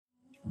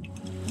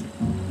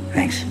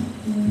Thanks.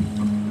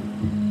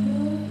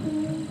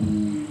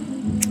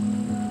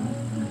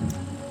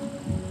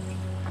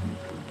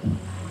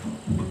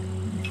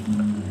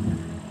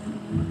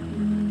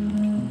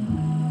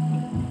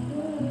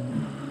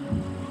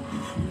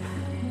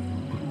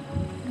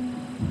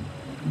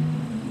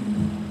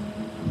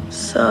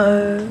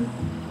 So...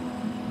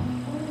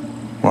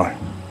 What?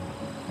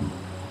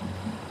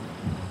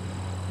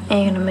 Are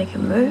you gonna make a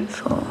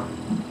move, or...?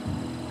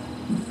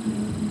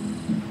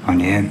 On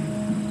you?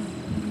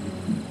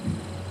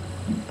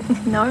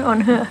 No,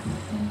 on her.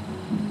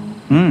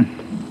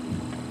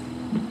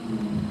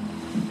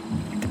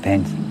 It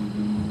depends.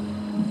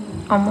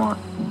 On what?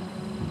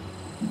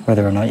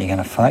 Whether or not you're going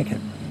to fake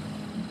it.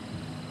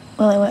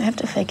 Well, I won't have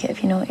to fake it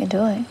if you know what you're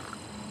doing.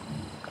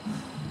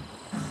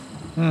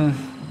 I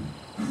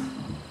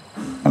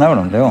know what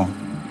I'm doing.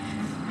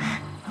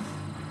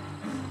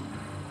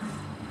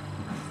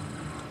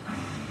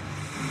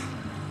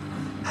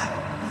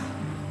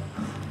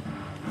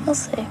 We'll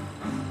see.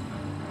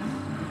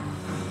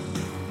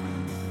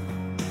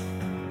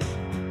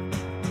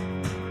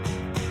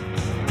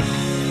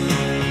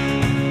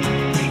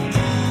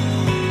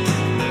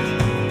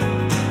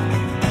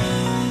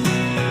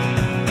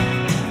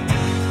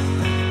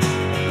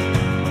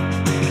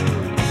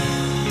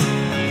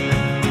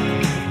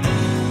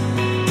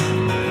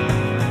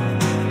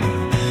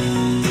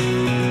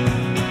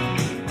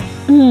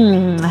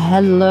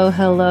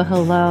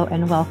 Hello,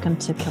 and welcome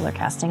to Killer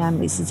Casting. I'm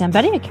Lisa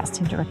Zambetti, a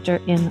casting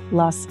director in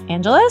Los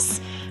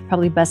Angeles,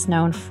 probably best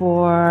known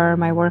for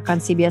my work on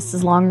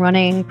CBS's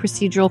long-running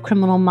procedural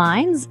Criminal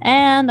Minds.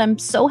 And I'm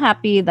so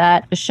happy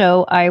that the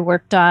show I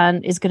worked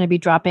on is going to be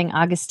dropping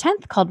August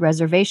 10th called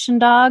Reservation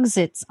Dogs.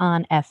 It's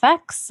on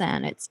FX,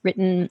 and it's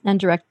written and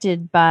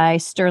directed by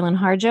Sterling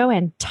Harjo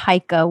and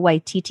Taika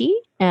Waititi.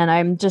 And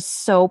I'm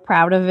just so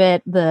proud of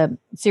it. The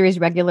series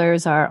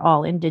regulars are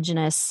all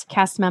Indigenous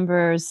cast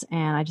members,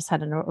 and I just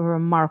had a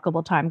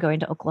remarkable time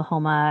going to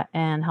Oklahoma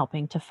and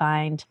helping to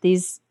find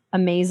these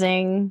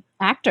amazing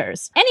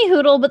actors. Any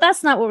hoodle, but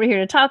that's not what we're here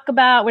to talk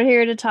about. We're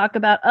here to talk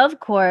about, of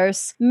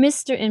course,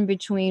 Mr. In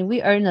Between.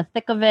 We are in the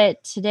thick of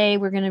it. Today,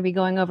 we're going to be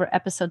going over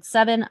episode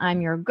 7, I'm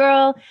Your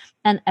Girl,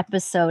 and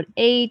episode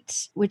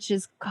 8, which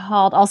is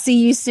called I'll See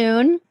You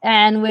Soon.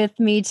 And with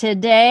me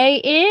today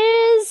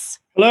is...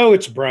 Hello,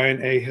 it's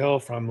Brian A. Hill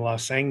from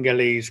Los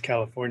Angeles,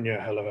 California.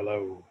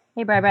 Hello.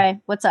 Hey, Bri.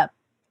 What's up?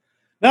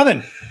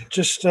 Nothing.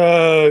 Just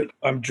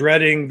I'm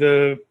dreading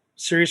the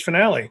series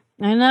finale.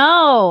 I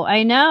know.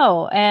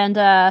 And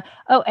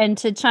and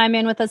to chime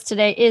in with us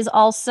today is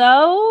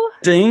also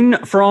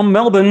Dean from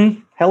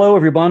Melbourne. Hello,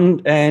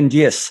 everyone. And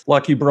yes,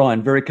 like you,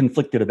 Brian, very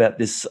conflicted about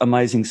this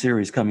amazing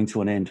series coming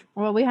to an end.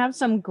 Well, we have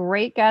some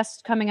great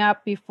guests coming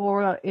up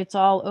before it's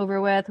all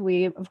over with.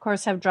 We, of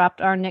course, have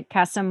dropped our Nick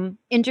Kassem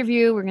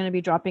interview. We're going to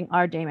be dropping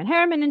our Damon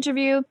Harriman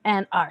interview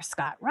and our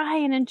Scott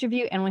Ryan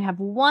interview. And we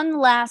have one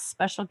last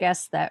special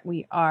guest that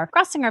we are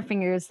crossing our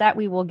fingers that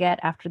we will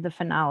get after the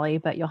finale,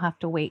 but you'll have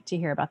to wait to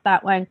hear about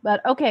that one.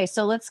 But okay,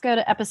 so let's go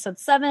to episode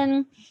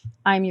 7.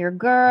 I'm Your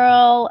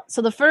Girl.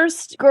 So the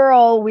first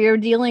girl we're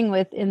dealing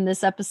with in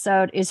this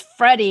episode is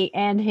Freddie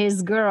and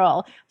his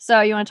girl. So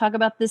you want to talk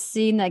about this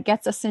scene that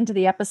gets us into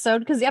the episode?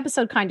 Because the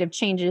episode kind of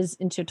changes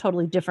into a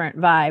totally different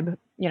vibe,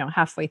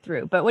 halfway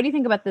through. But what do you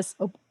think about this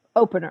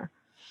opener?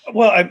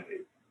 Well,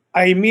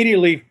 I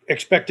immediately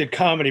expected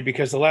comedy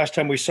because the last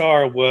time we saw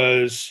her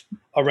was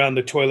around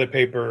the toilet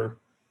paper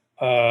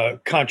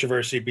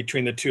controversy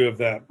between the two of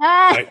them.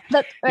 Right?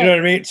 That's right. You know what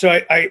I mean? So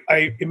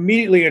I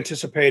immediately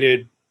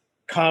anticipated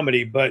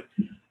comedy, but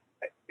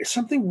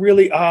something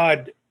really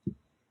odd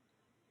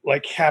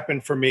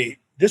happened for me.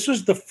 This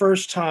was the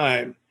first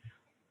time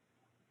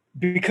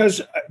because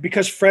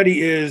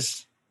Freddie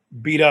is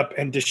beat up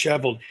and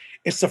disheveled.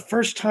 It's the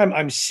first time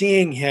I'm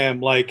seeing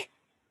him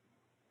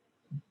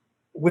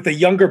with a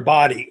younger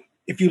body.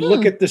 If you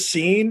look at the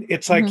scene,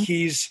 it's like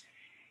he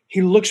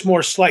looks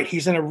more slight.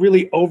 He's in a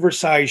really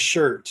oversized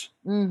shirt.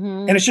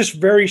 And it's just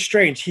very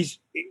strange.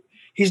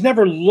 He's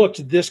never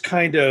looked this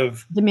kind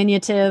of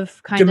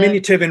diminutive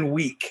and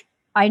weak.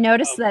 I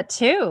noticed that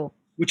too.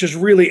 Which is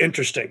really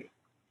interesting.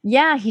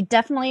 Yeah, he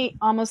definitely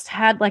almost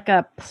had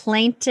a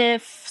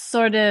plaintive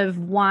sort of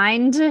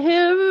whine to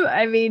him.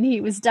 I mean,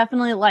 he was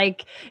definitely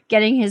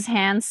getting his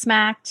hand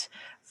smacked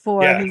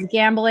for his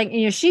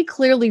gambling. She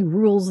clearly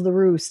rules the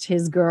roost,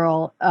 his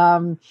girl.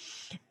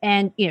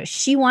 And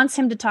she wants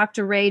him to talk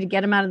to Ray to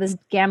get him out of this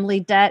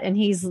gambling debt, and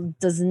he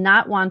does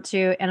not want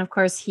to. And of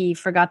course, he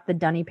forgot the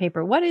dunny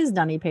paper. What is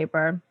dunny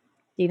paper?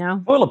 Do you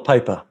know? Toilet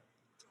paper.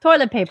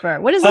 Toilet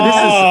paper. What is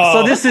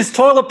So this is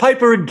toilet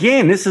paper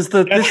again. This is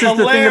the thing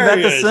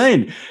about the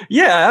scene.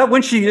 Yeah,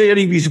 when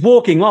he's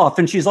walking off,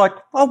 and she's like,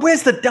 "Oh,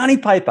 where's the dunny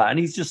paper?" And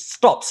he just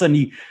stops, and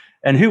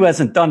who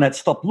hasn't done that?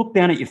 Stop, look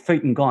down at your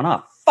feet, and gone,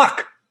 "Oh,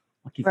 fuck."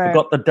 He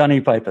forgot the dunny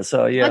paper.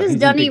 So yeah. What does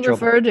dunny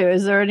refer to?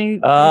 Is there any?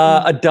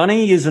 A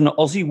dunny is an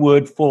Aussie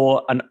word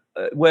for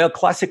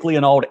classically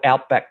an old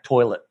outback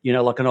toilet.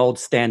 Like an old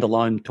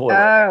standalone toilet.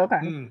 Oh,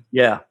 okay.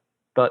 Yeah.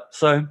 But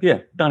so, yeah,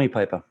 dunny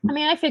paper. I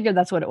mean, I figured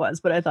that's what it was,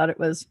 but I thought it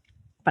was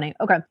Funny.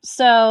 Okay.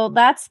 So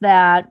that's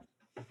that.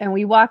 And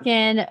we walk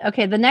in.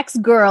 Okay, the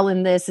next girl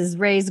in this is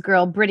Ray's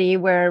girl, Brittany,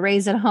 where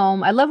Ray's at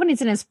home. I love when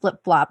he's in his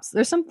flip-flops.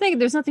 There's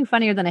nothing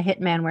funnier than a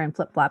hitman wearing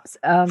flip-flops.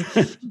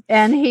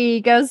 And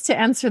he goes to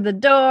answer the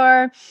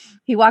door.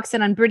 He walks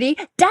in on Brittany.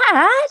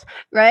 Dad,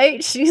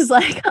 right? She's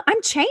like,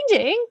 I'm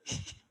changing.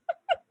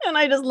 And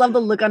I just love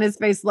the look on his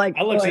face. Like,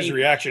 I love his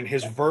reaction,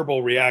 his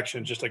verbal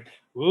reaction, just like,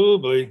 oh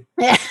boy.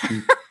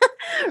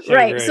 So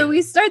right. Great. So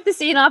we start the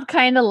scene off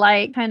kind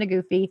of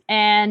goofy,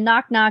 and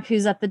knock knock,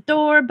 who's at the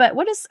door? But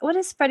what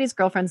is Freddie's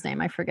girlfriend's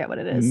name? I forget what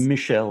it is.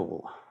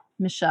 Michelle.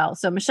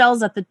 So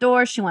Michelle's at the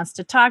door. She wants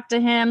to talk to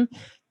him.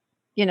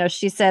 You know,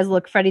 she says,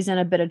 look, Freddie's in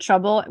a bit of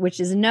trouble, which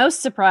is no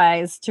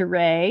surprise to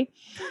Ray.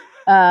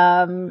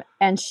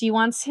 And she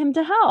wants him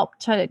to help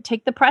to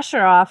take the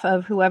pressure off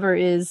of whoever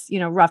is,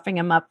 roughing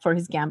him up for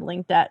his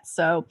gambling debt.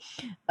 So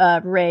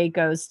Ray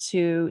goes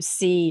to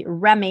see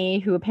Remy,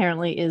 who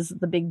apparently is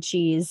the big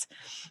cheese.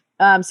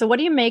 So what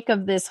do you make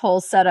of this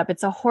whole setup?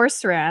 It's a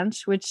horse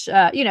ranch, which,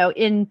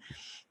 in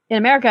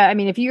America, I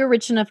mean, if you're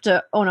rich enough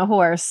to own a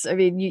horse, I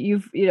mean,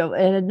 you've in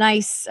a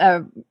nice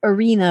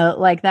arena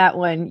like that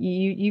one,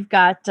 you've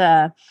got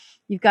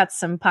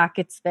some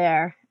pockets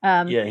there.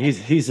 Yeah,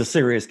 he's a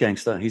serious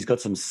gangster. He's got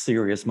some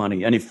serious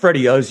money. And if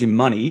Freddie owes him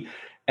money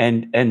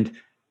and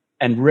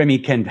Remy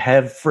can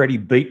have Freddie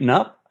beaten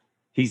up,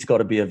 he's got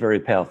to be a very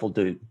powerful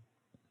dude.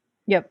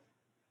 Yep.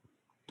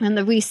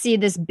 And we see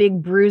this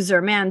big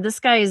bruiser. Man, this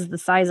guy is the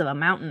size of a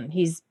mountain.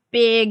 He's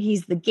big.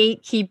 He's the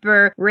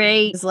gatekeeper.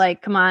 Ray is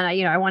like, come on,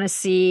 I want to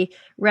see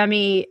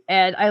Remy.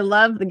 And I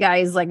love the guy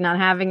is like not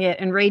having it.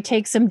 And Ray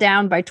takes him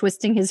down by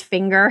twisting his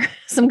finger,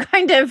 some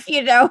kind of,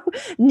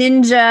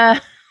 ninja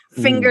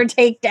finger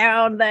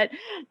takedown that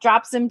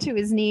drops him to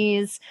his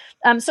knees.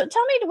 So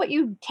tell me what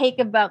you take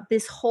about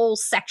this whole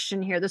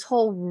section here, this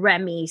whole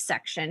Remy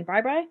section.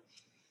 Bri?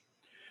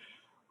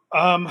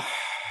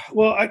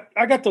 Well,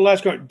 I got the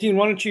last one. Dean,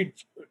 why don't you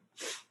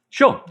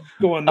sure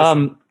go on this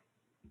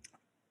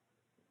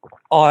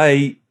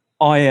one?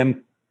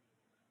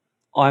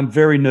 I'm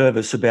very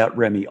nervous about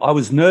Remy. I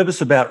was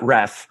nervous about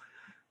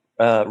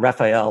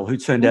Raphael, who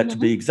turned out to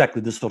be exactly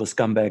the sort of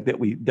scumbag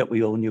that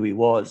we all knew he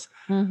was.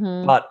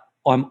 Mm-hmm. But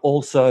I'm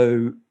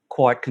also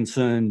quite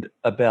concerned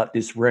about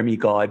this Remy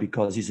guy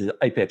because he's an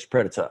apex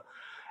predator,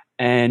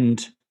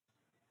 and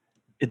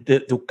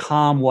the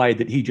calm way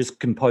that he just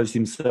composed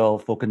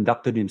himself or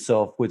conducted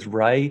himself with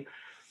Ray,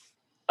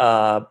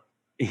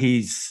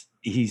 he's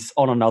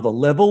on another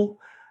level.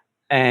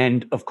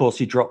 And of course,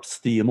 he drops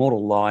the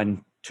immortal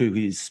line to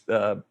his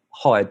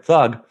hired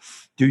thug.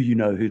 Do you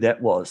know who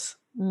that was?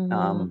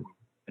 Mm-hmm.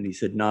 And he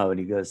said no. And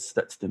he goes,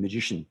 that's the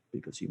magician,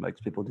 because he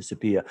makes people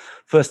disappear.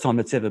 First time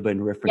it's ever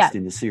been referenced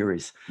in the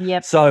series.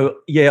 Yep. So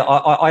yeah,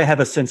 I have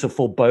a sense of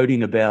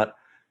foreboding about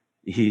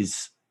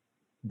his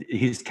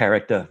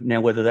character.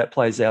 Now, whether that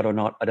plays out or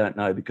not, I don't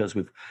know, because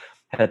we've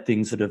had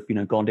things that have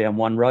gone down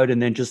one road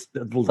and then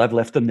they've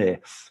left them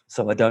there.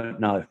 So I don't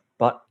know,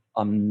 but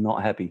I'm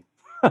not happy.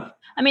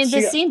 I mean,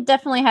 the scene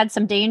definitely had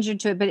some danger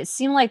to it, but it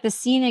seemed like the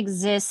scene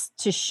exists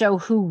to show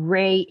who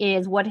Ray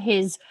is, what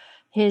his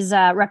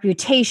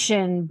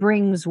reputation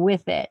brings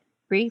with it.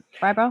 Right,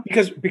 bro?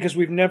 Because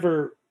we've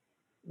never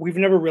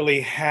really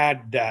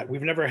had that.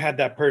 We've never had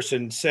that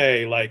person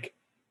say, like,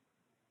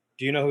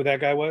 do you know who that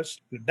guy was?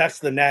 That's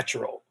the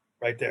natural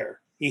right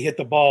there. He hit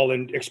the ball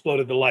and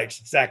exploded the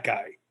lights. It's that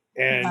guy.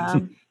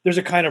 And there's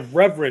a kind of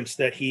reverence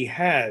that he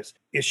has,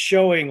 is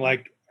showing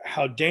like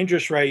how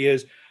dangerous Ray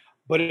is.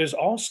 But it is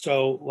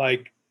also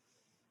like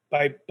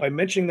by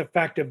mentioning the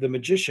fact of the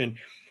magician,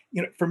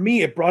 for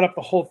me, it brought up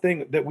the whole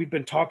thing that we've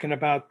been talking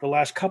about the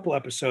last couple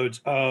episodes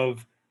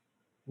of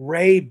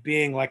Ray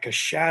being like a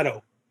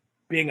shadow,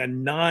 being a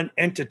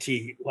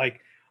non-entity, like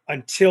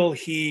until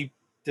he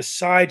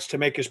decides to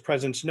make his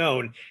presence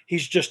known,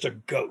 he's just a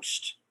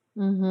ghost,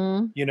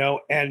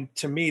 and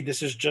to me,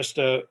 this is just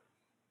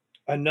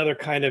another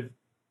kind of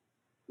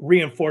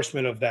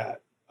reinforcement of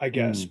that, I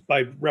guess,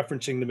 by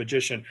referencing the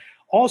magician.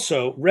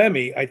 Also,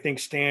 Remy, I think,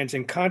 stands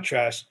in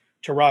contrast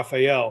to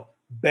Raphael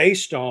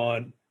based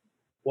on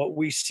what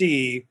we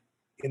see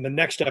in the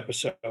next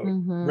episode.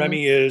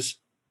 Remy is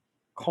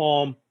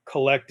calm,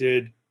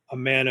 collected, a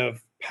man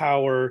of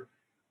power.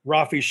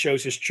 Rafi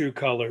shows his true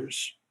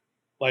colors,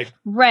 like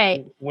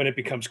when it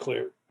becomes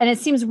clear. And it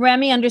seems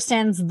Remy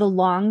understands the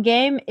long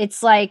game.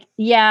 It's like,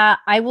 yeah,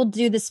 I will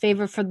do this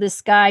favor for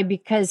this guy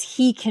because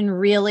he can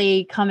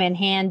really come in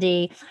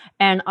handy,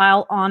 and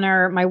I'll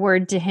honor my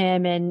word to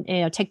him and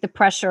take the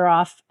pressure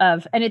off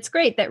of. And it's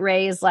great that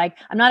Ray is like,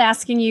 I'm not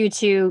asking you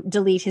to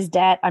delete his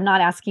debt. I'm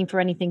not asking for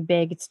anything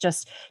big. It's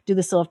just do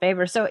this little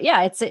favor. So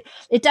yeah,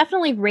 it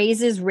definitely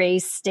raises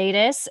Ray's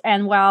status.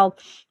 And while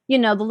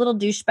the little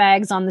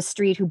douchebags on the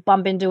street who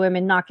bump into him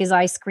and knock his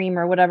ice cream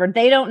or whatever,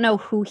 they don't know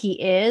who he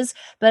is.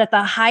 But at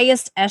the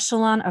highest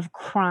echelon of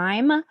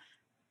crime,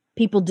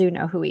 people do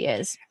know who he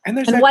is and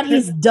what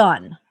he's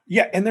done.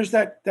 Yeah, and there's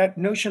that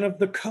notion of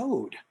the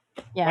code.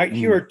 Yeah. Right?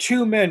 Here are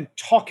two men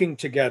talking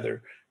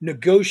together,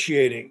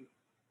 negotiating,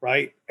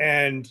 right?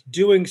 And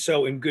doing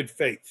so in good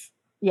faith.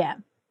 Yeah.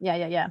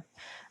 Yeah.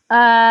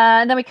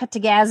 And then we cut to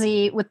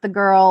Gazzy with the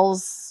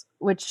girls,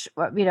 which,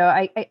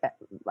 I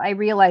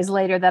realized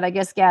later that I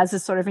guess Gaz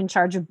is sort of in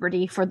charge of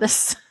Brittany for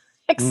this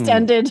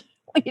extended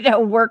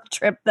work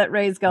trip that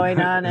Ray's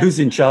going on. Who's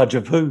in charge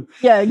of who?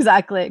 Yeah,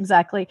 exactly.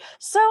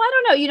 So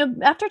I don't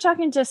know, after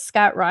talking to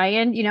Scott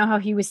Ryan, how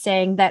he was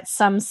saying that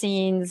some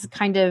scenes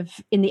kind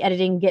of in the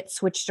editing get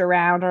switched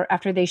around, or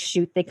after they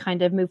shoot, they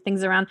kind of move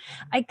things around.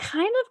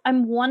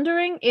 I'm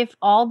wondering if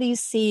all these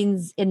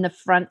scenes in the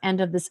front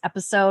end of this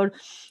episode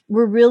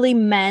were really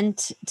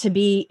meant to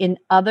be in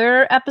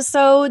other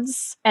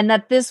episodes, and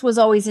that this was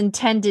always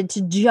intended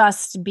to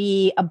just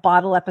be a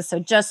bottle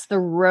episode, just the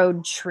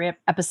road trip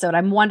episode.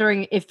 I'm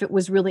wondering if it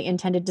was really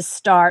intended to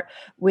start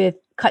with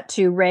cut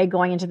to Ray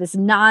going into this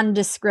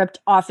nondescript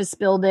office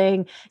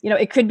building.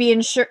 It could be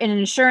in an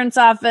insurance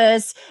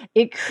office.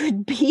 It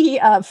could be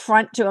a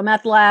front to a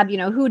meth lab.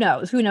 Who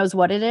knows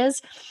what it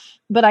is.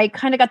 But I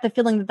kind of got the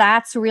feeling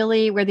that's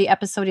really where the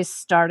episode is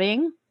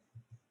starting.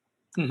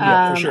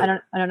 Yeah, for sure.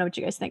 I don't know what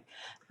you guys think.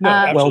 No,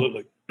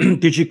 absolutely. Well,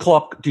 did you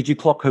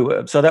clock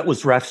who? So that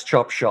was Raph's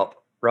Chop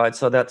Shop, right?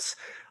 So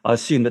I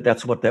assume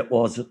that's what that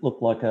was. It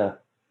looked like a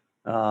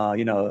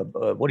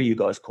what do you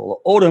guys call it?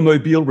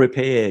 Automobile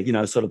repair,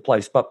 sort of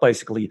place, but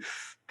basically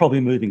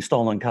probably moving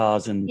stolen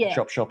cars and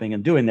shop shopping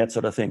and doing that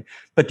sort of thing.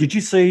 But did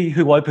you see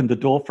who opened the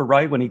door for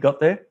Ray when he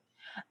got there?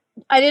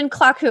 I didn't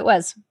clock who it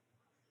was.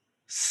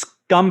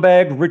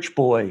 Scumbag rich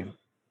boy.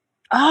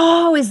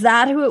 Oh, is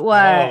that who it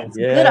was?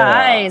 Oh, yeah.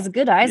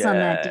 Good eyes on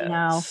that,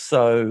 Dino.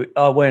 So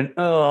I went,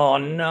 oh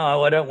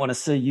no, I don't want to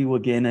see you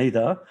again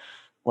either.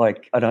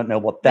 Like, I don't know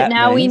what that means.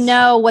 Now we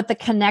know what the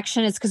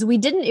connection is, because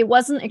it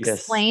wasn't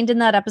explained in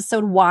that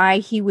episode why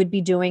he would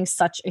be doing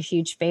such a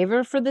huge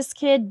favor for this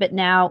kid, but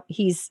now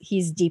he's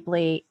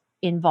deeply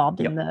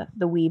involved in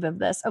the weave of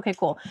this. Okay,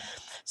 cool.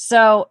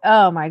 So,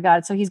 oh my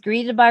God. So he's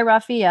greeted by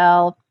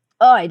Raphael.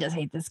 Oh, I just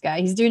hate this guy.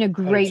 He's doing a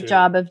great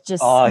job of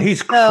just. Oh,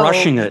 he's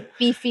crushing it.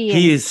 Beefy.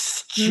 He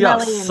is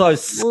just so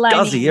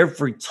scuzzy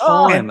every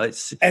time.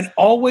 And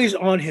always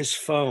on his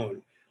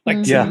phone.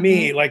 Like to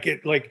me,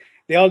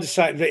 they all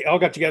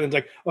got together and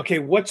like, okay,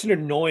 what's an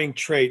annoying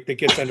trait that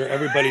gets under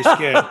everybody's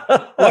skin?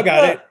 Well, I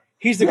got it.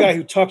 He's the guy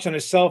who talks on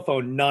his cell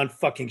phone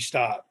non-fucking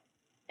stop.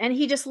 And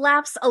he just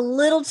laughs a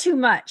little too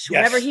much. Yes.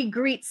 Whenever he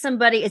greets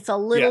somebody, it's a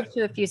little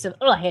too effusive.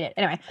 Oh, I hate it.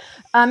 Anyway,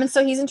 and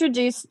so he's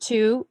introduced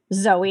to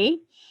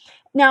Zoe.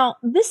 Now,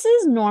 this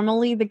is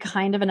normally the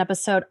kind of an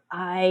episode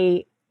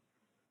I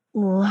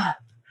love.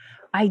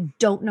 I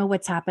don't know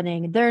what's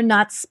happening. They're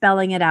not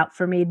spelling it out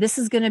for me. This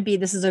is going to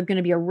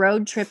be a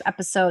road trip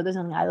episode. There's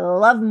something I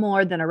love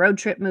more than a road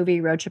trip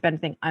movie, road trip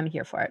anything. I'm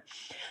here for it.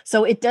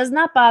 So it does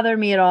not bother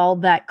me at all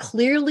that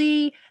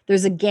clearly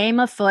there's a game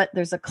afoot,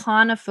 there's a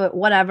con afoot,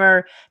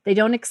 whatever. They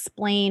don't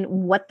explain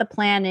what the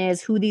plan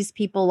is, who these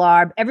people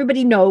are.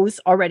 Everybody knows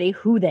already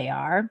who they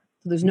are.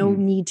 So there's no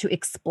need to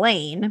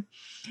explain.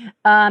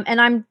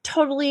 And I'm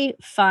totally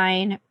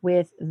fine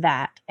with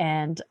that.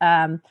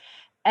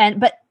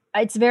 But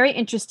it's very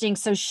interesting.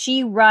 So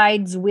she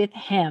rides with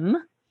him.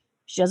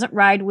 She doesn't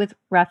ride with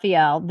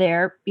Raphael.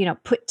 They're,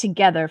 put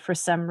together for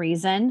some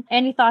reason.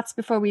 Any thoughts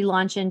before we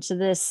launch into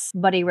this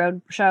buddy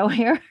road show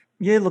here?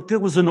 Yeah, look, there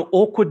was an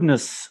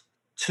awkwardness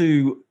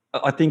to,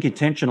 I think,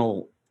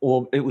 intentional,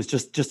 or it was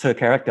just her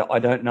character. I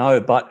don't know.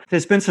 But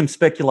there's been some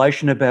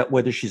speculation about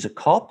whether she's a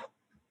cop.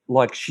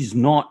 Like, she's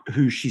not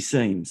who she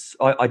seems.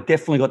 I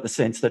definitely got the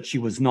sense that she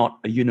was not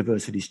a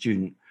university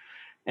student.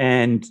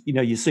 And,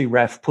 you see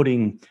Raph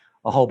putting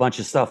a whole bunch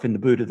of stuff in the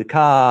boot of the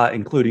car,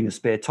 including a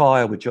spare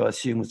tire, which I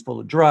assume was full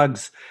of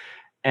drugs.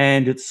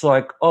 And it's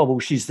like, oh, well,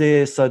 she's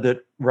there so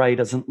that Ray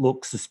doesn't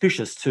look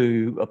suspicious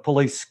to a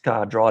police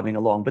car driving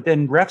along. But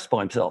then Raph's by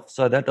himself,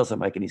 so that doesn't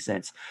make any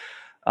sense.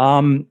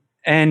 And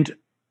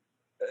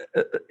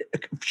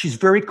she's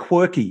very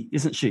quirky,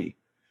 isn't she?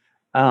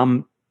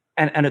 And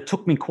it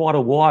took me quite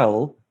a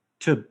while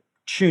to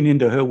tune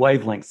into her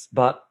wavelengths,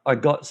 but I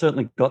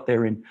certainly got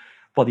there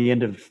by the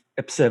end of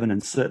Ep 7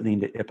 and certainly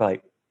into Ep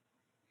 8.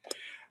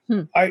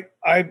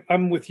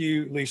 I'm with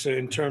you, Lisa,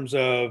 in terms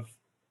of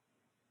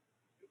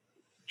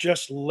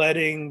just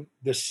letting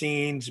the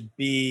scenes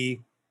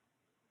be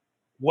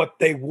what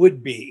they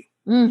would be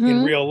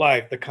in real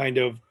life, the kind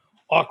of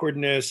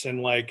awkwardness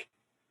and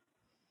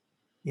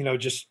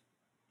just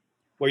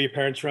where your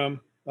parents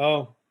from?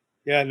 Oh,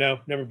 yeah, no,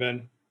 never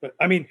been. But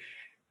I mean,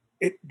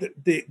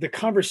 the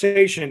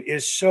conversation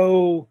is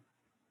so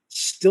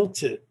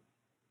stilted,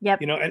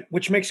 and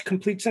which makes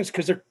complete sense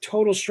because they're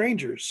total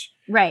strangers.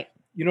 Right.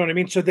 You know what I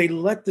mean? So they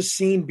let the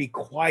scene be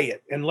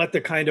quiet and let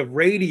the kind of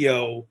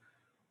radio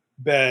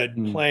bed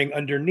playing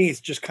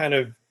underneath just kind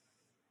of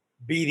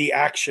be the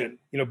action,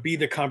 be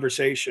the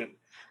conversation,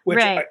 which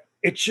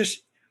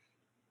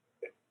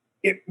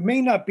it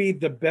may not be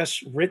the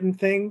best written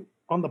thing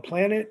on the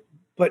planet,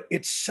 but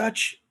it's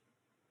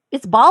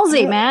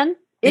ballsy, man.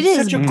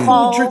 It's such a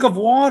cool drink of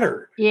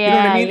water. Yeah, you know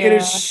what I mean? It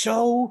is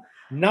so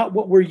not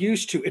what we're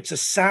used to. It's a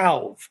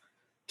salve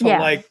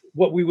to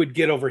what we would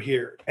get over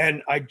here.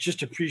 And I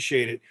just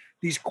appreciate it.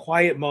 These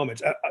quiet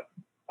moments.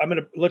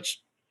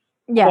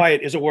 Yeah.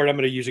 Quiet is a word I'm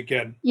going to use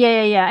again.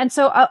 Yeah. And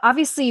so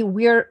obviously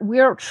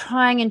we're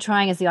trying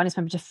as the audience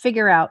member to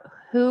figure out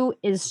who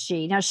is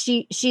she. Now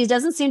she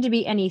doesn't seem to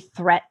be any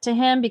threat to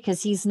him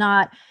because he's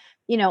not,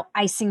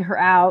 icing her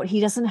out. He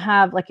doesn't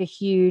have like a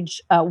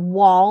huge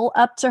wall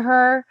up to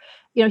her.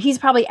 He's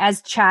probably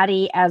as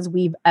chatty as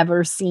we've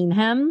ever seen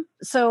him.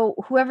 So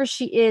whoever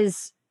she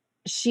is,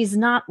 she's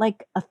not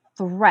like a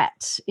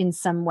threat in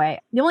some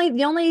way. The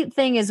only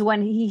thing is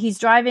when he's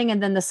driving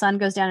and then the sun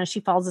goes down and she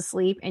falls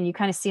asleep and you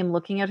kind of see him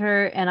looking at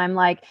her. And I'm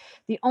like,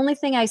 the only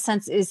thing I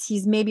sense is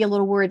he's maybe a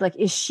little worried, like,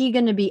 is she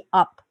going to be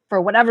up for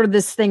whatever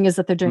this thing is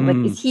that they're doing?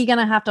 Like, is he going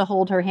to have to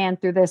hold her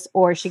hand through this,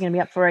 or is she going to be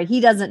up for it? He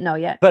doesn't know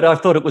yet. But I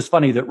thought it was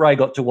funny that Ray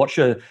got to watch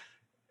her.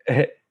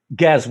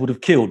 Gaz would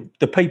have killed.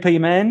 The PP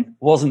man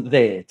wasn't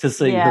there to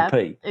see her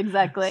pee.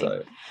 Exactly.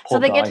 So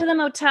they get to the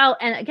motel,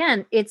 and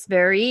again, it's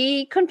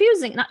very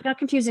confusing. Not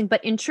confusing,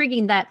 but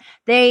intriguing that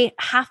they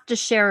have to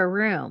share a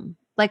room.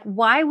 Like,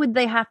 why would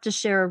they have to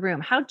share a room?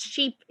 How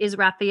cheap is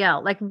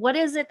Raphael? Like, what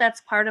is it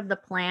that's part of the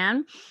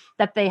plan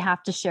that they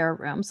have to share a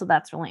room? So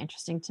that's really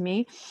interesting to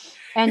me.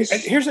 And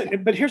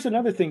here's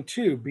another thing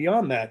too.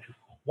 Beyond that,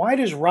 why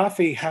does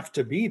Rafi have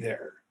to be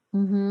there?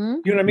 Mm-hmm.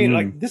 You know what I mean?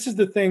 Like, this is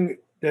the thing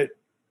that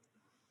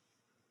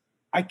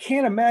I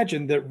can't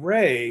imagine that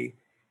Ray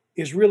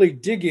is really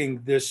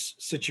digging this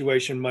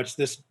situation much,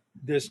 this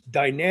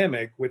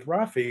dynamic with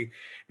Rafi,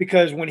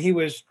 because when he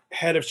was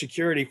head of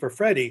security for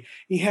Freddie,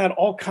 he had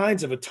all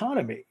kinds of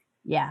autonomy.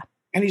 Yeah.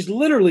 And he's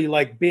literally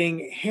like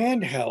being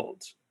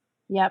handheld.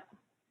 Yep.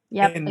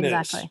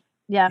 Exactly.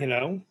 Yeah.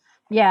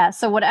 Yeah.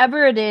 So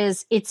whatever it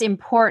is, it's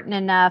important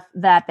enough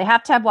that they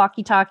have to have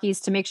walkie-talkies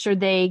to make sure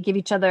they give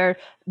each other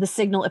the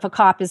signal if a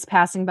cop is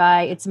passing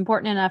by. It's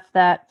important enough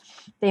that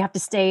they have to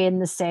stay in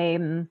the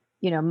same,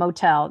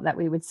 motel, that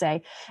we would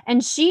say.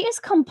 And she is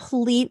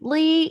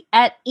completely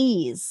at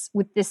ease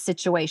with this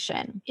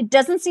situation. It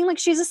doesn't seem like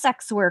she's a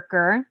sex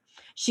worker.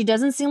 She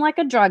doesn't seem like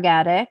a drug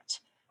addict.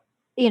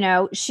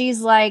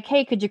 She's like,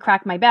 hey, could you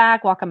crack my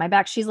back, walk on my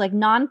back? She's like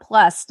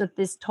nonplussed at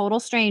this total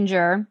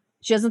stranger.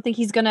 She doesn't think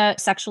he's going to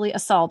sexually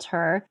assault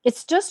her.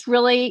 It's just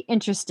really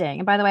interesting.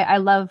 And by the way, I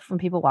love when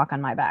people walk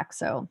on my back.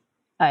 So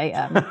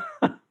I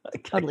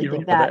totally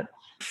dig that.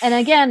 And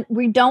again,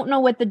 we don't know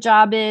what the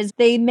job is.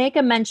 They make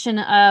a mention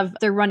of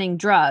they're running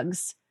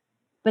drugs,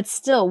 but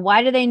still,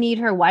 why do they need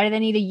her? Why do they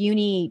need a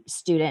uni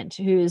student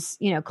who's,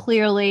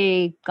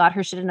 clearly got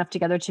her shit enough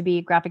together to be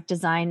a graphic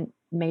design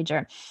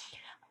major?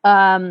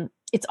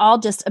 It's all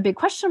just a big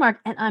question mark,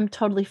 and I'm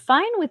totally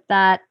fine with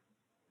that.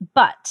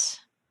 But,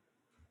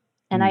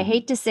 and I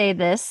hate to say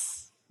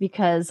this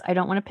because I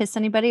don't want to piss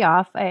anybody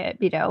off. I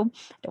don't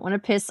want to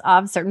piss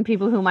off certain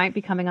people who might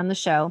be coming on the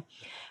show.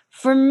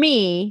 For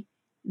me,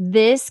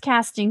 this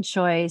casting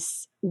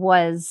choice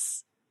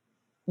was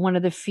one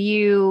of the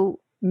few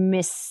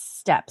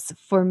missteps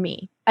for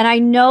me. And I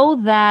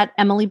know that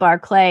Emily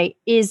Barclay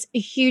is a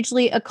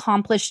hugely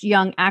accomplished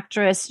young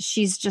actress.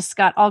 She's just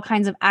got all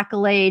kinds of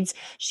accolades.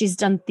 She's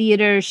done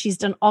theater. She's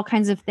done all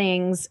kinds of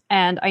things.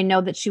 And I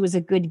know that she was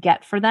a good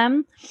get for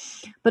them.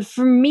 But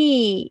for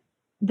me,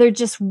 there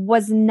just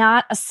was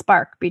not a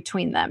spark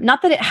between them.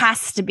 Not that it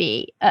has to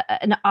be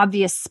an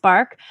obvious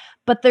spark,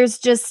 but there's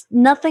just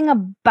nothing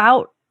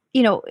about,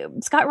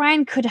 Scott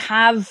Ryan could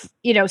have,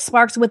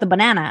 sparks with a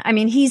banana. I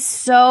mean, he's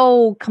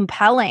so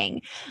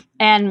compelling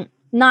and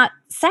not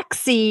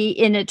sexy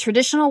in a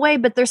traditional way,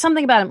 but there's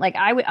something about him. Like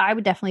I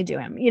would definitely do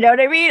him. You know what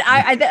I mean?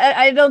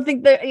 I don't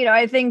think that,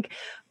 I think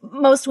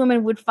most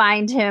women would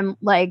find him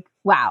like,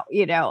 wow,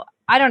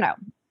 I don't know.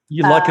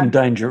 You like him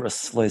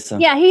dangerous, Lisa.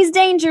 Yeah, he's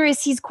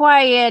dangerous. He's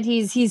quiet.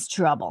 He's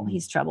trouble.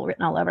 He's trouble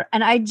written all over.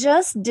 And I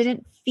just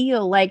didn't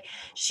feel like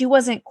she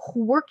wasn't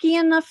quirky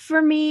enough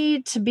for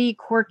me to be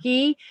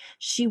quirky.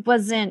 She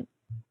wasn't,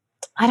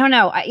 I don't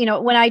know.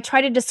 When I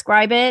try to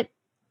describe it,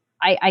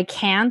 I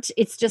can't.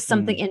 It's just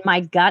something in my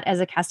gut as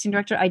a casting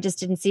director. I just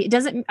didn't see.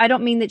 I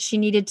don't mean that she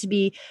needed to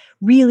be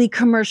really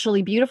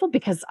commercially beautiful,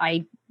 because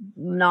I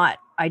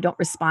don't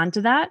respond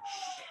to that.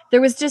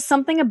 There was just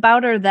something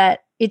about her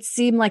that it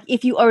seemed like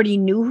if you already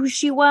knew who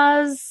she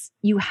was,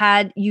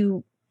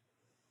 you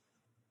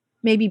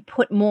maybe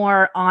put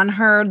more on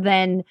her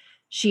than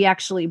she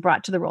actually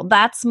brought to the role.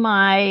 That's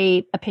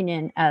my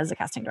opinion as a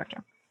casting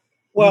director.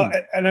 Well,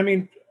 and I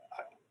mean,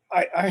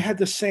 I had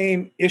the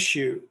same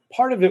issue.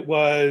 Part of it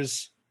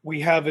was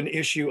we have an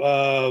issue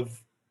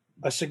of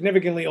a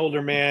significantly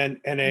older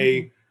man and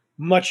a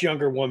much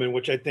younger woman,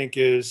 which I think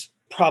is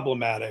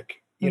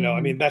problematic.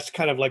 I mean, that's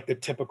kind of like the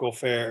typical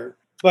fare.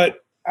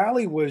 But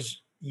Ali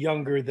was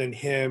younger than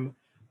him,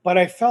 but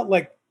I felt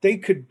like they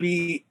could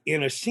be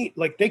in a scene,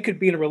 like they could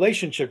be in a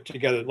relationship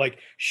together. Like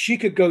she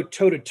could go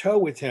toe to toe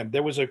with him.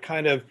 There was a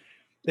kind of,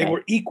 they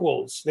were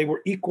equals. They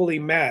were equally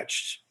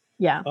matched.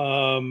 Yeah.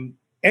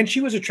 And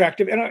she was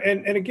attractive.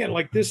 And again,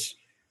 like this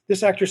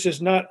actress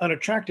is not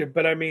unattractive,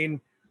 but I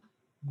mean,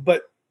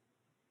 but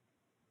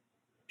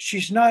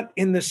she's not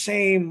in the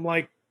same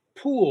like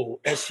pool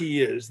as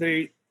he is.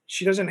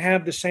 She doesn't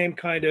have the same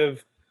kind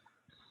of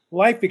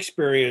life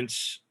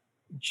experience,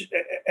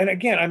 and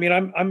again, I mean,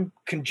 I'm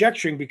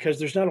conjecturing because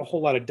there's not a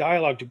whole lot of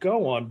dialogue to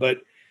go on, but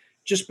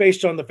just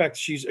based on the fact that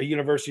she's a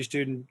university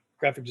student,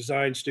 graphic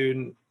design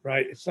student,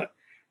 right? It's not,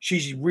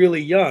 she's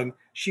really young.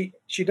 She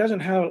doesn't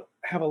have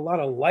a lot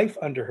of life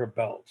under her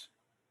belt,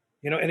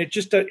 and it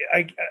just,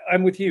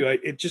 I'm with you.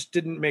 It just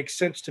didn't make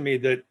sense to me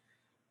that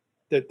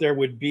there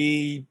would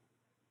be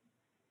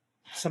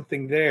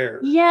something there.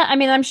 Yeah. I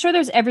mean, I'm sure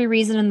there's every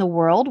reason in the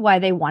world why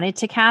they wanted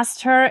to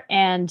cast her.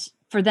 And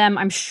for them,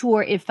 I'm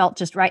sure it felt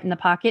just right in the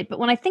pocket. But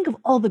when I think of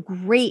all the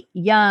great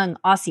young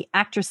Aussie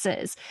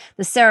actresses,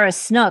 the Sarah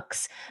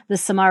Snooks, the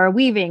Samara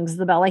Weavings,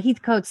 the Bella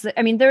Heathcotes,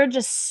 I mean, there are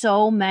just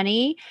so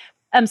many,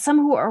 some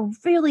who are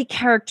really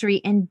charactery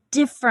and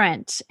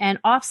different and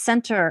off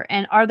center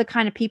and are the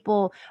kind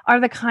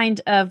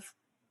of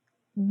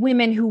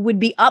women who would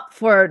be up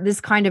for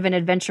this kind of an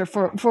adventure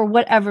for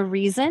whatever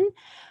reason.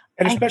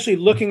 And especially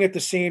looking at the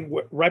scene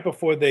right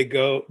before they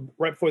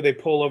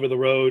pull over the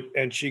road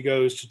and she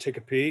goes to take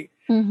a pee,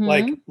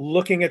 like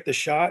looking at the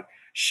shot,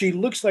 she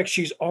looks like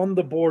she's on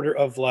the border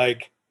of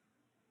like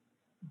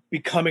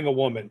becoming a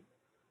woman,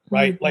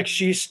 right? Like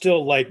she's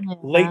still like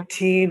late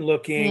teen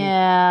looking.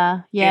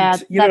 Yeah.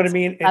 And, you know what I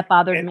mean? That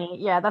bothered me.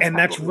 Yeah.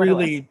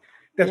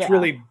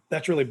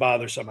 That's really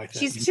bothersome, I think.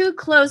 She's too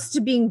close to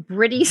being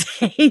Britney's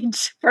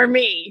age for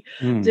me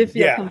to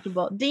feel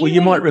comfortable. Well,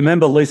 you might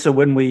remember, Lisa,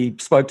 when we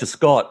spoke to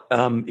Scott,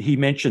 he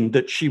mentioned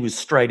that she was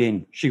straight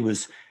in.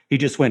 He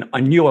just went, I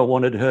knew I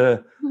wanted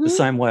her the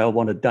same way I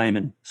wanted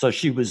Damon. So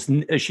she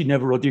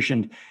never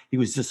auditioned. He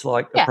was just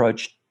like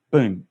approached,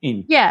 boom,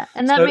 in. Yeah.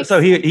 And so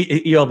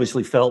he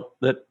obviously felt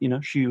that,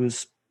 she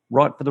was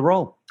right for the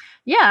role.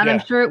 Yeah. And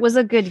I'm sure it was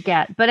a good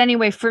get. But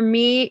anyway, for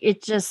me,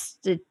 it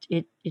just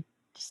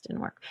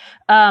didn't work.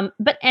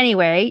 But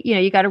anyway,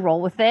 you got to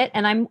roll with it.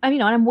 And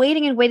I'm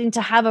waiting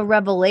to have a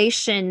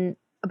revelation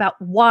about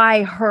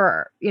why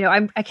her.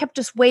 I kept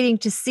just waiting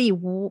to see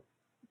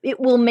it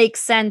will make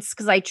sense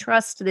because I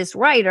trust this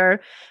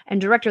writer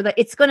and director that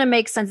it's going to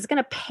make sense. It's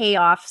going to pay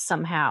off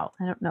somehow.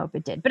 I don't know if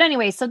it did. But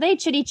anyway, so they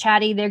chitty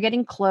chatty. They're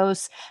getting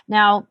close.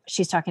 Now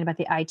she's talking about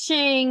the I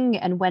Ching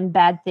and when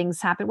bad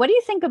things happen. What do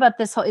you think about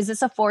this is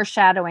this a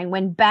foreshadowing?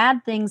 When bad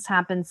things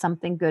happen,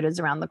 something good is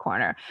around the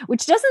corner,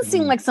 which doesn't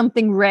seem like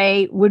something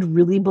Ray would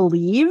really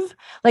believe.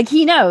 Like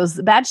he knows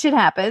bad shit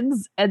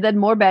happens and then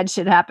more bad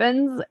shit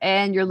happens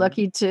and you're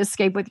lucky to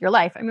escape with your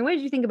life. I mean, what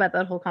did you think about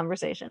that whole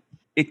conversation?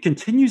 It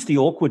continues the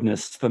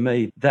awkwardness for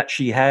me that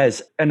she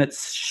has. And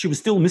she was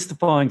still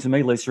mystifying to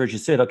me, Lisa, as you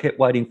said. I kept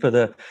waiting for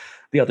the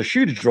other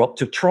shoe to drop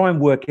to try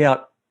and work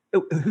out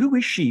who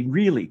is she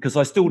really? Because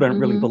I still don't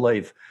really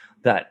believe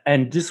that.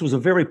 And this was a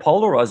very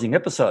polarizing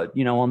episode,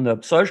 on the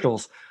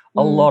socials.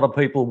 A lot of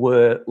people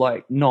were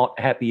like not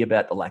happy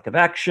about the lack of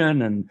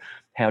action and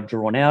how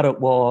drawn out it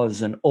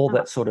was and all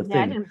that sort of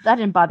thing. That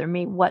didn't bother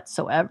me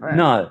whatsoever.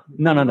 No.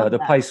 The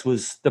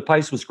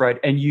pace was great.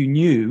 And you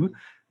knew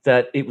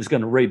that it was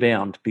going to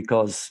rebound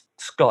because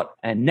Scott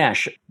and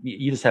Nash,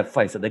 you just have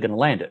faith that they're going to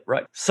land it,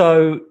 right?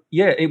 So,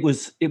 yeah, it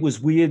was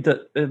weird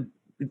that a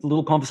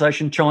little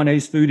conversation,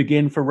 Chinese food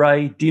again for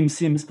Ray, dim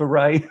sims for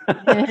Ray,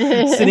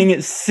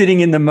 sitting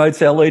in the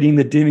motel eating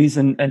the dimmies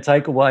and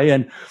takeaway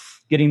and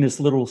getting this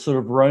little sort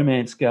of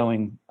romance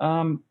going.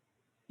 A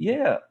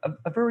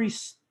very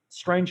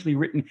strangely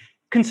written,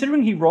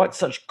 considering he writes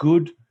such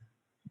good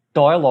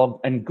dialogue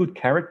and good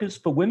characters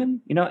for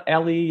women,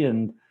 Ellie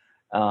and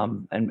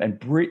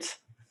Brit.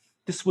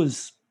 This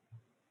was,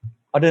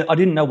 I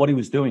didn't know what he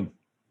was doing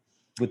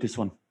with this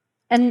one.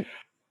 And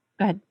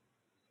go ahead.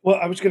 Well,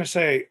 I was going to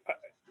say,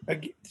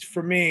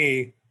 for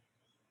me,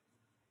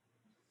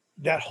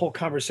 that whole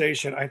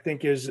conversation, I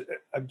think, is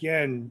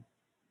again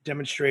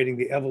demonstrating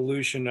the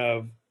evolution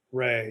of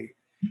Ray,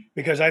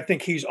 because I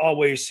think he's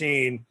always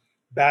seen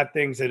bad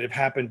things that have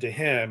happened to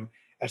him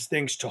as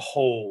things to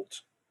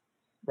hold,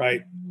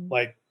 right?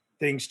 Like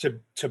things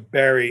to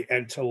bury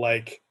and to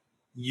like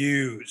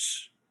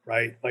use,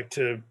 right? Like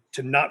to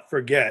not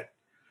forget.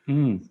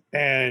 And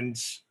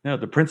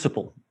the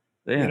principal,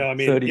 like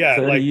 30 years.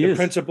 The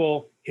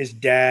principal, his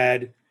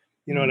dad,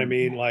 you know what I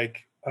mean?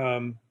 Like,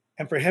 and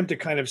for him to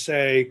kind of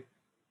say,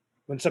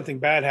 when something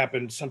bad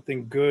happens,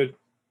 something good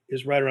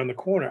is right around the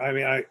corner. I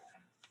mean, I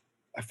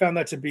found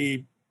that to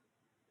be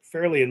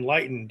fairly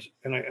enlightened.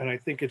 And I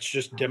think it's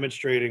just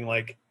demonstrating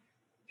like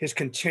his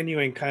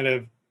continuing kind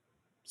of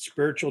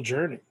spiritual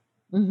journey.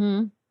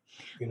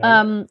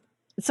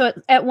 So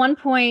at one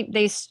point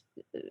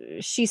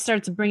she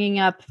starts bringing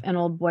up an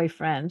old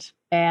boyfriend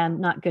and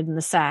not good in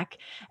the sack.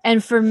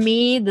 And for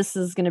me, this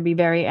is going to be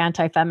very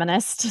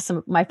anti-feminist. Some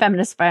of my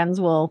feminist friends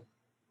will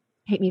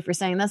hate me for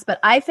saying this, but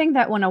I think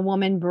that when a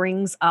woman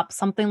brings up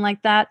something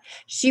like that,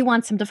 she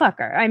wants him to fuck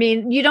her. I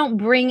mean, you don't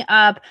bring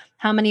up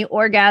how many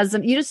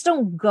orgasms, you just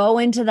don't go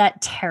into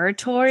that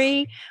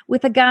territory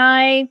with a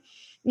guy,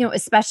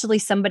 especially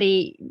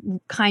somebody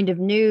kind of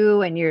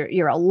new and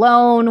you're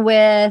alone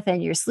with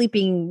and you're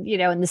sleeping,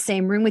 in the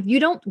same room with. You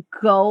don't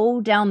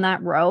go down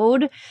that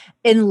road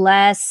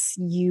unless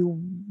you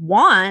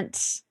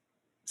want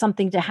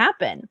something to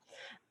happen.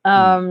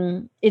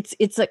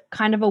 It's a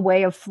kind of a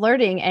way of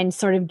flirting and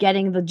sort of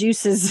getting the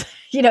juices,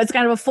 it's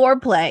kind of a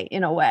foreplay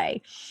in a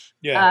way.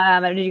 Yeah.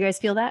 Did you guys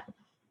feel that?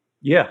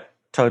 Yeah,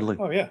 totally.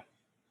 Oh yeah.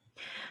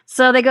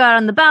 So they go out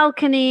on the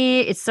balcony.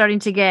 It's starting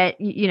to get,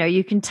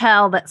 you can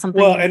tell that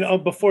something. Well,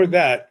 and before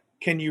that,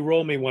 can you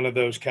roll me one of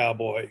those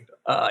cowboy?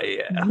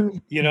 Yeah.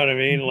 You know what I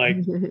mean? Like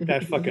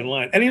that fucking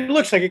line. And he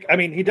looks like,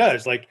 he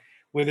does, like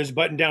with his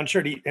button down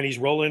shirt, and he's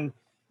rolling,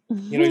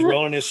 he's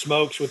rolling his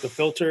smokes with the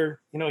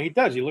filter. He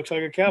does. He looks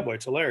like a cowboy.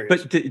 It's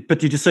hilarious. But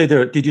did you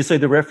see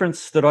the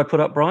reference that I put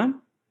up, Brian?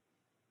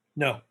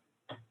 No.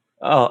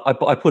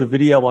 I put a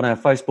video on our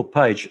Facebook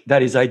page.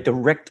 That is a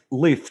direct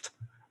lift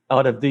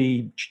out of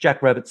the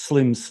Jack Rabbit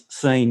Slims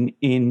scene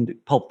in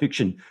Pulp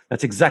Fiction.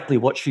 That's exactly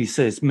what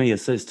Mia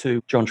says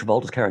to John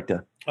Travolta's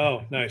character.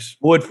 Oh, nice.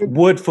 Word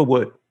for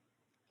word.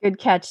 Good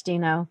catch,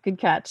 Dino. Good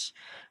catch.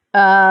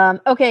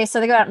 Okay,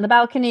 so they go out on the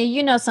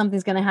balcony.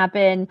 Something's going to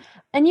happen.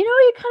 And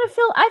you kind of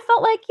I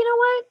felt like,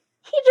 what?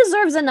 He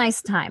deserves a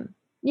nice time.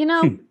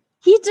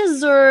 He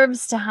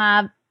deserves to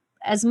have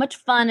as much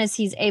fun as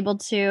he's able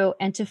to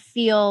and to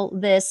feel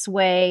this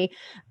way.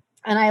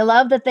 And I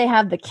love that they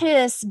have the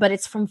kiss, but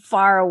it's from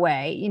far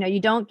away.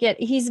 You don't get,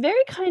 he's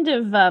very kind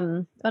of,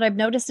 what I've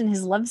noticed in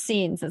his love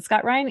scenes that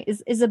Scott Ryan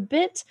is a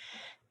bit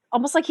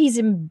almost like he's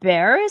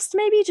embarrassed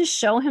maybe to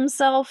show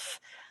himself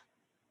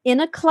in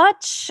a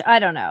clutch. I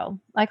don't know.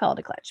 I call it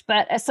a clutch,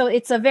 but so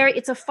it's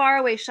a far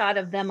away shot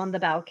of them on the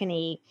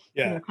balcony,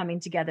 coming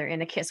together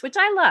in a kiss, which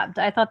I loved.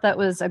 I thought that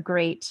was a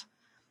great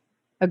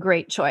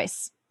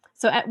choice.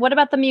 So what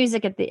about the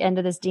music at the end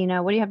of this,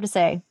 Dino? What do you have to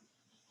say?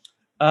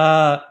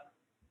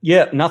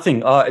 Yeah,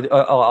 nothing.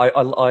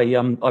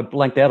 I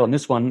blanked out on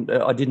this one.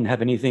 I didn't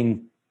have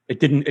anything.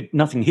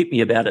 Nothing hit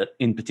me about it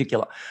in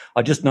particular.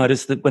 I just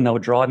noticed that when they were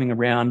driving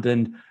around,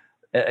 and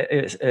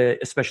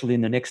especially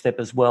in the next step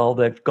as well,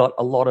 they've got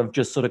a lot of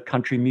just sort of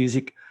country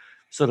music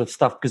sort of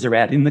stuff because they're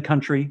out in the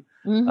country.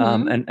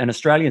 Mm-hmm. And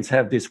Australians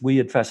have this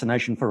weird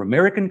fascination for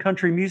American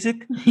country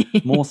music,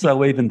 more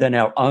so even than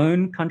our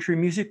own country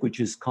music, which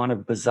is kind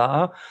of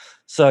bizarre.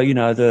 So,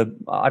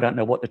 I don't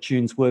know what the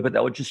tunes were, but they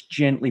were just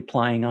gently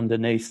playing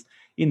underneath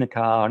in the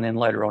car and then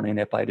later on in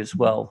F8 as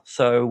well.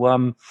 So,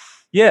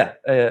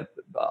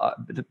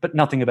 but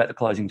nothing about the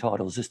closing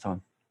titles this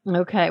time.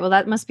 Okay, well,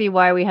 that must be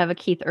why we have a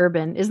Keith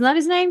Urban. Isn't that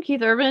his name?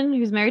 Keith Urban,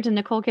 who's married to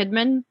Nicole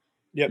Kidman?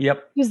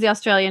 Yep. Who's the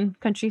Australian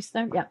country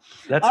star? Yeah.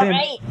 That's him.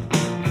 Right.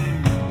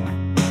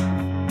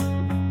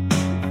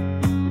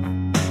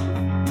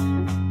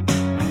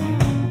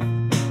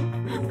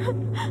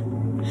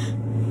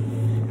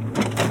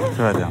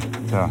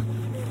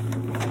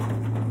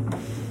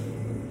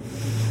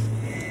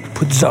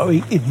 Put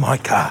Zoe in my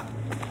car.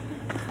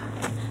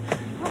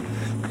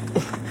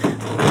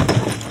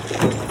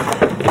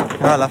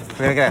 All right, love,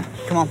 we're gonna go.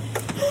 Come on.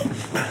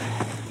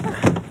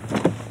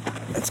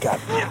 Let's go.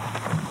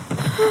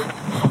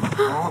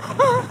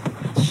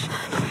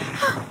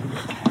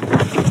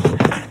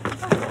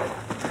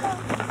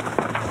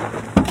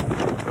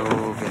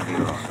 Oh, gonna be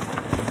right.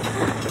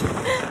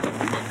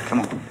 Come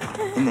on,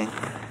 in there.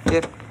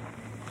 Yep.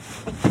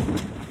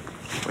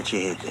 Watch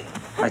your head there.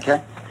 Okay.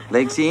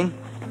 Legs in,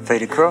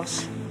 feet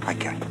across.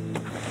 Okay.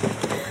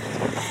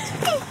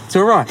 It's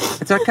all right.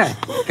 It's okay.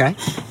 Okay.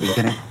 We're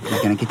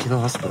gonna get you to the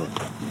hospital.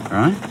 All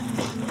right.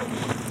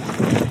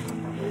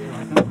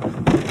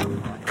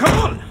 Come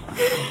on.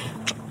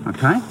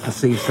 Okay. I'll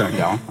see you soon,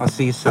 darling. I'll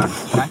see you soon.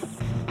 Okay.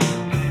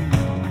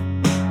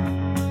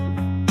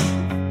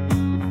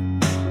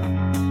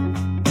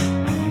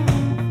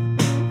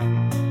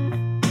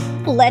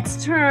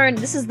 Let's turn.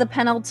 This is the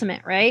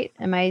penultimate, right?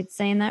 Am I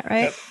saying that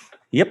right?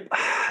 Yep.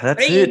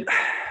 That's it.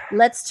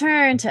 Let's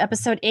turn to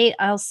episode 8.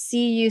 I'll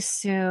see you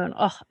soon.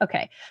 Oh,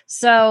 okay.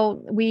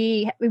 So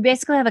we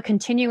basically have a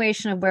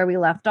continuation of where we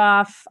left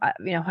off.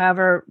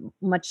 However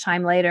much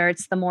time later,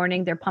 it's the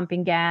morning. They're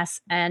pumping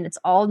gas, and it's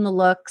all in the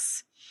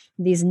looks.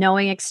 These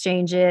knowing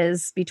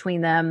exchanges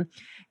between them.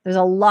 There's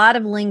a lot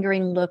of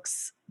lingering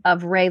looks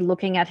of Ray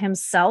looking at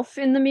himself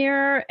in the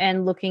mirror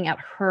and looking at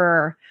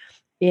her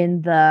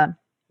in the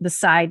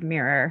side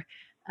mirror.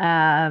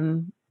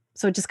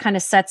 So it just kind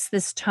of sets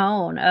this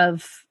tone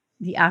of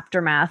the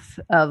aftermath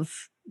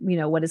of,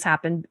 what has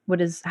happened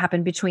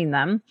between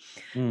them.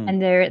 And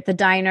they're at the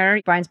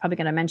diner. Brian's probably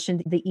going to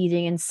mention the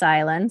eating in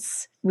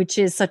silence, which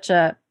is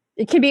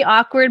it can be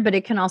awkward, but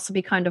it can also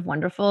be kind of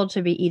wonderful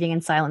to be eating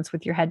in silence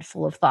with your head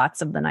full of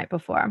thoughts of the night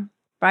before.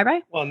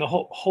 Bye. Well, and the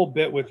whole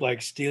bit with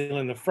like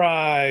stealing the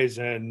fries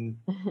and,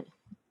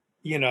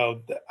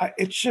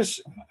 it's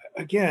just,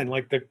 again,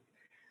 like the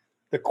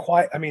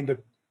quiet,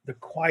 the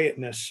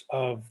quietness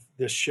of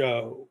this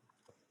show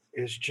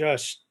is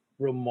just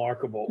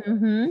remarkable.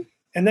 Mm-hmm.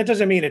 And that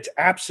doesn't mean it's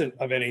absent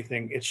of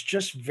anything. It's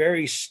just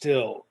very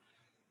still.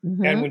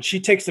 Mm-hmm. And when she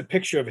takes the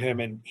picture of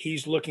him and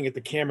he's looking at the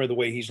camera the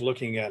way he's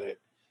looking at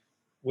it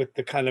with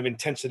the kind of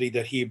intensity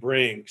that he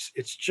brings,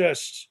 it's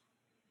just,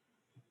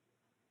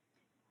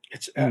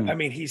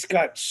 he's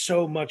got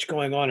so much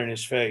going on in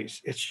his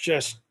face. It's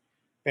just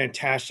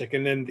fantastic.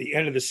 And then the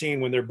end of the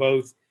scene when they're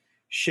both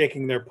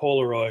shaking their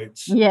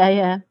Polaroids.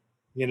 Yeah.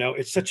 You know,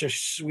 it's such a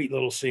sweet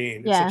little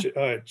scene. Yeah.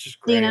 It's just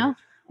great. Dino,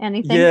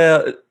 anything?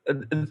 Yeah,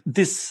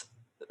 this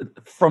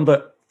from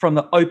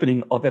the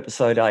opening of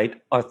episode 8,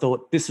 I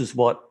thought this is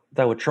what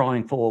they were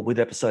trying for with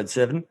episode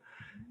 7,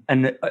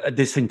 and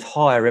this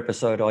entire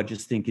episode I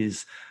just think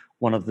is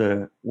one of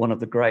the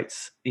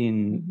greats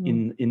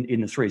in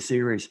the 3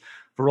 series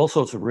for all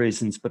sorts of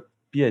reasons. But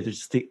yeah,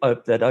 just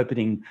that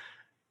opening.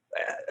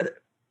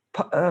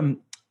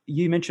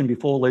 You mentioned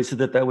before, Lisa,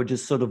 that they were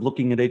just sort of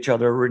looking at each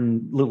other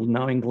in little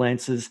knowing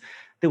glances.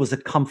 There was a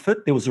comfort.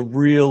 I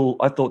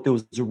thought there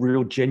was a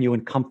real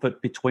genuine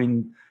comfort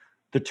between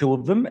the two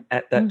of them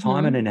at that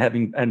time, and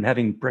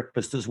having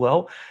breakfast as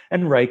well.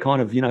 And Ray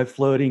kind of,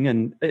 flirting,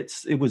 and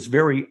it was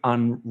very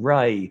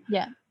un-Ray.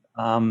 Yeah.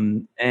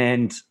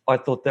 And I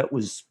thought that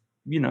was,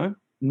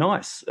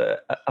 nice,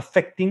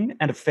 affecting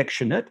and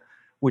affectionate,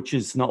 which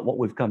is not what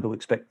we've come to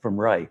expect from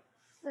Ray.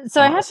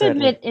 So I have to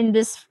admit in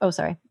this,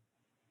 sorry.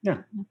 Yeah.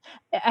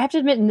 I have to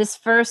admit in this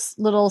first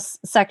little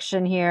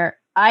section here,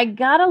 I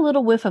got a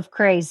little whiff of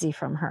crazy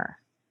from her.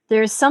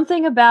 There's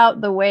something about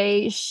the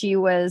way she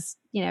was,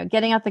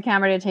 getting out the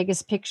camera to take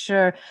his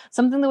picture,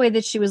 something the way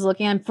that she was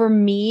looking. And for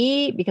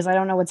me, because I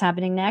don't know what's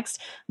happening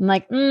next, I'm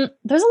like, there's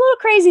a little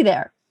crazy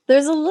there.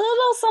 There's a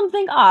little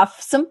something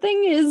off.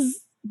 Something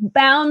is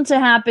bound to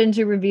happen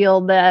to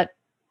reveal that,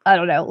 I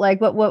don't know,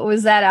 like what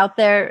was that out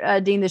there,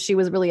 Dean, that she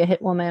was really a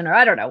hit woman, or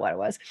I don't know what it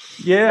was.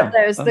 Yeah.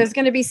 But there's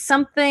going to be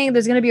something,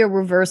 there's going to be a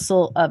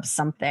reversal of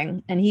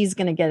something, and he's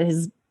going to get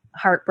his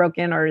heart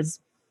broken or his,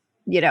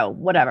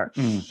 whatever.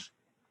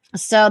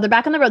 So they're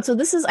back on the road. So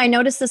I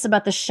noticed this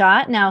about the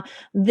shot. Now,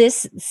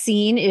 this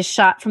scene is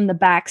shot from the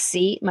back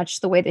seat, much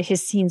the way that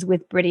his scenes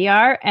with Brittany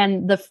are.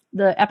 And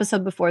the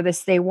episode before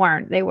this, they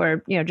weren't. They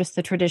were, just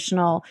the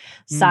traditional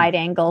side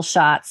angle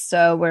shots.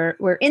 So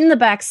we're in the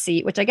back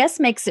seat, which I guess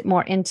makes it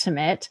more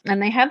intimate.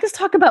 And they have this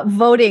talk about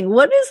voting.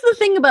 What is the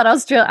thing about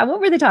Australia? What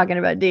were they talking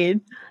about,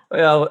 Dean?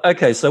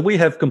 Okay, so we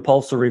have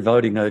compulsory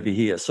voting over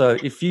here. So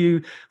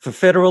for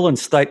federal and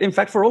state, in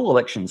fact, for all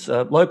elections,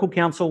 local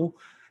council,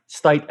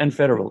 state and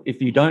federal,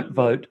 if you don't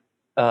vote,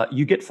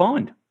 you get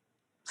fined.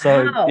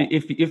 So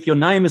if your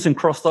name isn't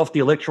crossed off the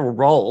electoral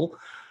roll,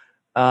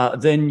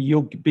 then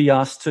you'll be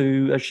asked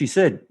to, as she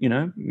said,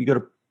 you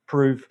got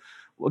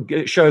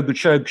to show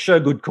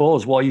good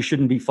cause why you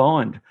shouldn't be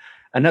fined.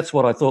 And that's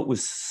what I thought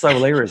was so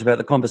hilarious about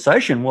the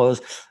conversation, was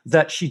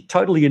that she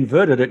totally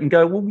inverted it and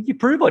go, well, you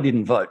prove I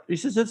didn't vote. She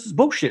says, this is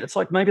bullshit. It's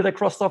like maybe they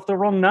crossed off the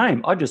wrong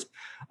name. I was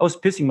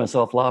pissing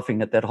myself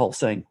laughing at that whole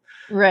scene.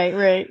 Right.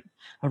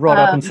 Right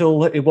up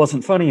until it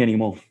wasn't funny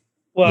anymore.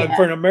 Well,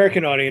 for an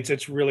American audience,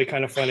 it's really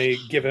kind of funny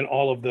given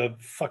all of the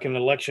fucking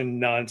election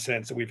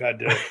nonsense that we've had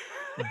to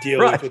deal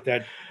with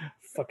that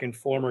fucking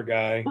former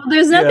guy. Well,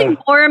 there's nothing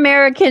more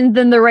American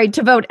than the right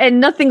to vote, and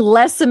nothing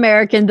less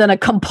American than a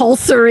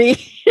compulsory.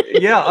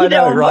 Yeah, I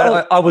know,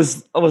 right? I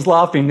was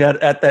laughing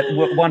at that,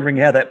 wondering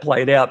how that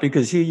played out,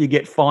 because here you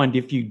get fined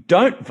if you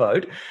don't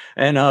vote,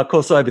 and of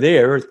course over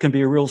there it can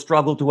be a real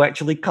struggle to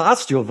actually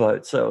cast your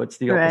vote. So it's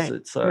the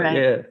opposite. So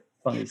yeah,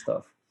 funny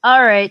stuff.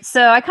 All right.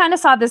 So I kind of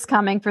saw this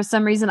coming. For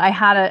some reason, I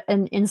had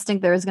an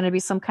instinct there was going to be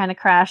some kind of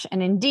crash.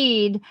 And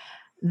indeed,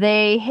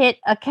 they hit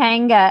a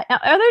kanga. Now,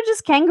 are there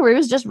just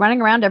kangaroos just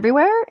running around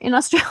everywhere in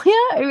Australia?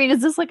 I mean,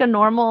 is this like a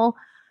normal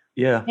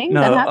thing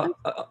that happens?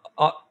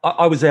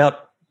 I was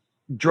out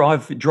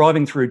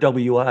driving through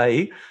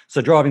WA,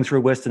 so driving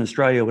through Western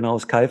Australia when I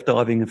was cave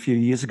diving a few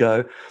years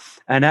ago.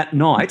 And at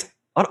night,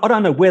 I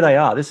don't know where they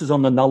are. This is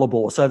on the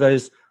Nullarbor. So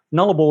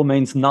Nullarbor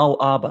means null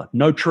arbor,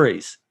 no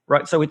trees,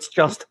 right? So it's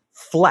just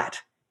flat.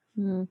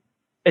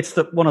 It's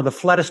one of the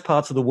flattest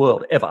parts of the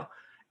world ever.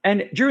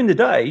 And during the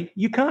day,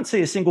 you can't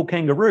see a single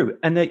kangaroo.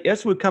 And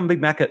as we're coming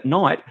back at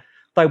night,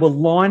 they were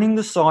lining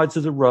the sides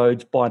of the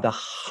roads by the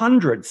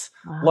hundreds,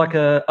 like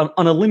an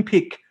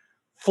Olympic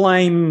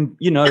flame,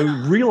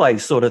 relay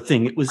sort of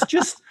thing. It was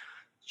just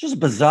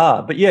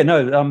bizarre. But yeah,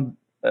 no,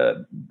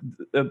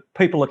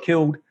 people are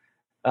killed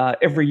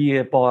every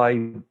year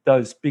by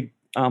those big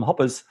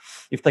hoppers.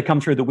 If they come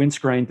through the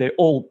windscreen, they're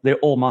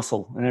all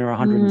muscle, and they're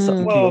 100 and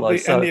something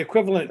kilos. And the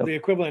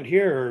equivalent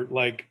here are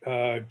like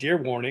deer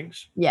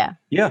warnings. Yeah.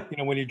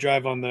 When you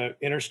drive on the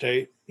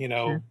interstate,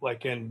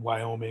 like in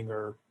Wyoming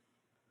or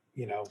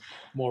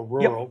more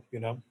rural.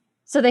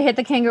 So they hit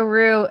the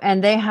kangaroo,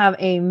 and they have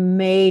a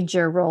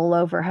major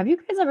rollover. Have you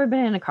guys ever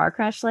been in a car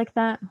crash like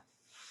that?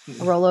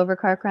 A rollover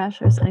car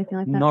crash or anything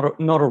like that? Not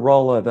a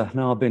rollover.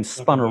 No, I've been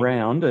spun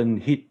around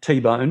and hit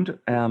T-boned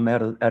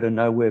out of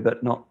nowhere,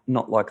 but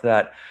not like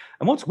that.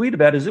 And what's weird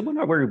about it is that when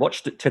I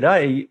watched it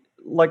today,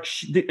 like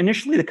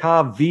initially the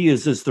car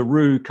veers as the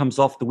roo comes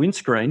off the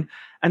windscreen,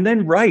 and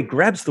then Ray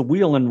grabs the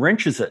wheel and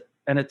wrenches it,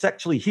 and it's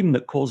actually him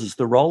that causes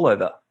the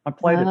rollover. I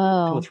played it 2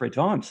 or 3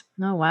 times.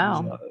 Oh,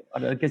 wow.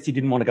 So I guess he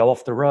didn't want to go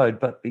off the road,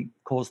 but he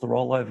caused the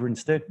rollover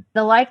instead.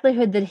 The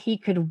likelihood that he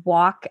could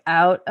walk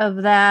out of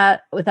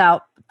that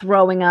without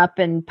throwing up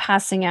and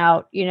passing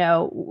out,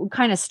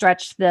 kind of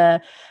stretched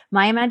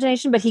my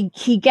imagination, but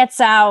he gets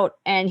out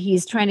and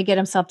he's trying to get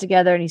himself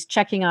together and he's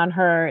checking on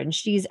her and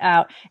she's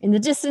out. In the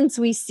distance,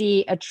 we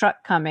see a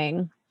truck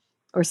coming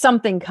or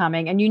something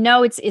coming, and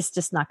it's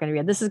just not going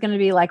to be. This is going to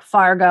be like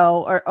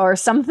Fargo or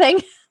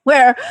something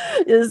where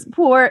this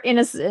poor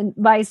innocent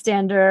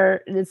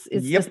bystander, it's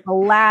just the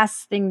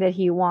last thing that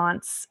he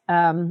wants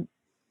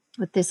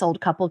with this old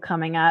couple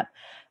coming up.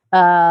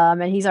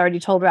 And he's already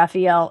told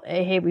Raphael,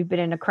 hey, we've been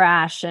in a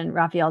crash, and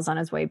Raphael's on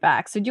his way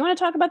back. So do you want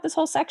to talk about this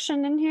whole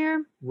section in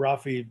here?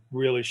 Rafi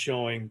really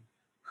showing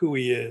who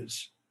he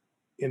is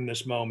in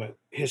this moment.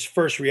 His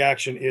first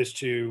reaction is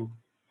he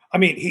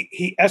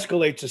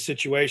escalates a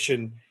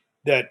situation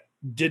that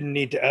didn't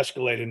need to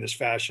escalate in this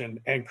fashion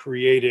and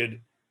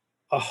created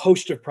a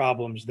host of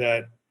problems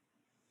that,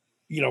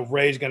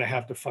 Ray's going to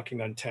have to fucking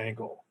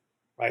untangle.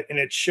 Right. And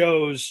it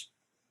shows,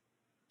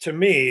 to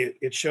me,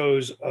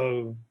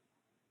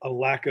 a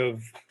lack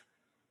of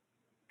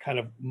kind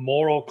of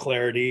moral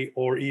clarity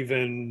or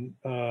even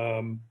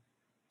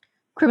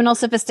criminal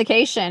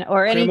sophistication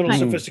or any criminal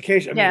kind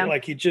sophistication. I mean,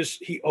 like he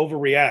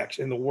overreacts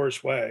in the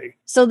worst way.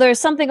 So there's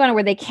something going on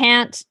where they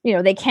can't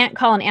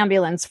call an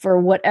ambulance for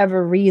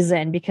whatever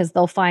reason because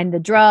they'll find the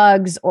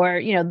drugs or,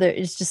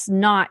 it's just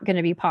not going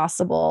to be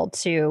possible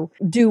to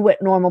do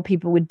what normal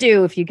people would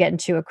do if you get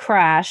into a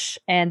crash.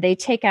 And they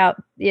take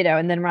out,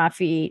 and then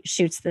Rafi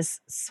shoots this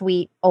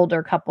sweet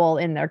older couple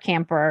in their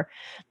camper.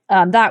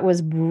 That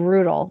was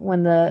brutal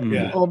when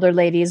the older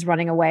lady is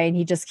running away and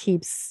he just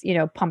keeps,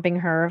 pumping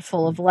her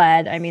full of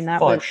lead. I mean,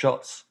 five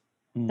shots.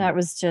 That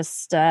was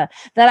just, that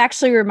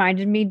actually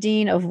reminded me,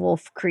 Dean, of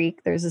Wolf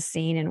Creek. There's a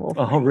scene in Wolf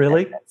Creek. Oh,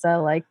 really?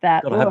 So like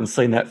that. God, I haven't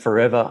seen that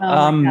forever.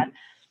 Oh,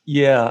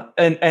 yeah.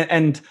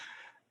 And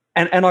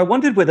I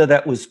wondered whether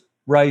that was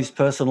Ray's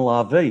personal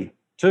RV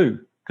too.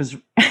 Because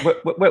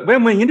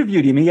when we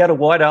interviewed him, he had a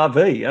white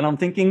RV. And I'm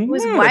thinking, it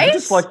was white?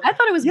 Just like, I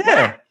thought it was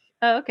black.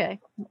 Oh, okay.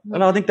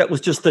 And I think that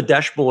was just the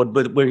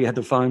dashboard where he had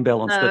the phone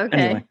balanced. But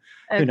anyway,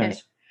 who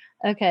knows?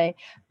 Okay.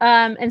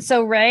 And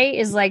so Ray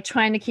is like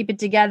trying to keep it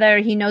together.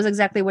 He knows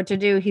exactly what to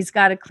do. He's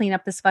got to clean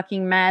up this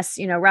fucking mess.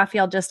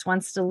 Raphael just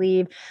wants to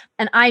leave.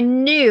 And I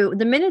knew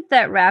the minute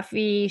that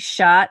Rafi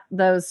shot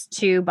those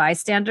two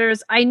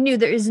bystanders, I knew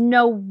there is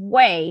no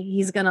way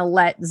he's going to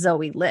let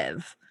Zoe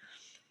live.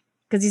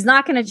 Because he's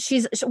not going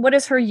to, what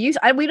is her use?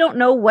 We don't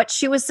know what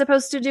she was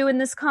supposed to do in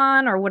this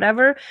con or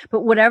whatever,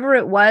 but whatever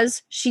it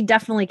was, she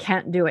definitely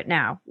can't do it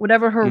now.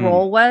 Whatever her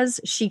role was,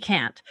 she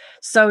can't.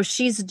 So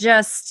she's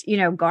just,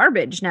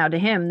 garbage now to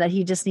him that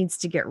he just needs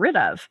to get rid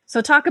of. So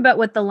talk about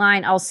what the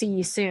line, "I'll see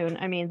you soon."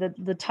 I mean,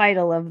 the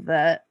title of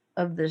the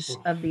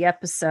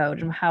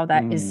episode and how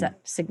that is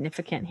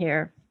significant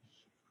here.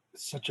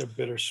 Such a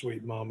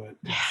bittersweet moment.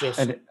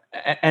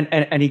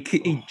 And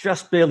he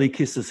just barely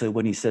kisses her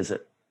when he says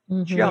it.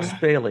 Mm-hmm. Just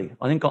barely,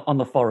 I think, on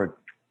the forehead.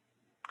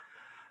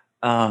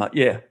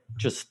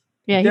 Just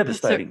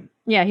devastating.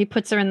 He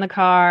puts her in the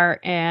car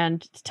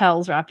and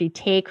tells Rafi,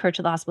 take her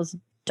to the hospital,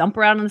 dump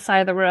her out on the side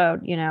of the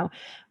road,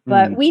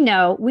 But we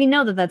know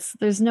that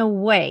there's no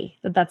way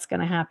that that's going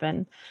to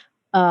happen.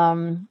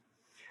 And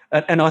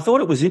I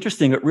thought it was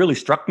interesting. It really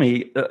struck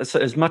me, so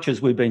as much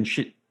as we've been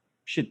shit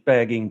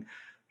canning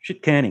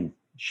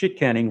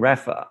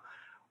Rafa,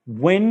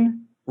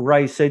 when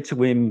Ray said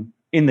to him,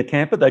 in the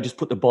camper, they just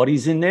put the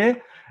bodies in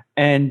there,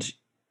 and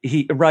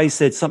Ray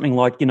said something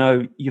like,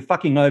 "You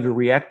fucking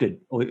overreacted,"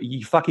 or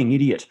 "You fucking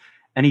idiot,"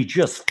 and he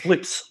just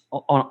flips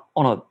on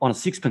a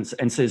sixpence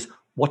and says,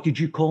 "What did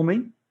you call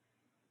me?"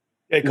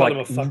 Yeah, he called him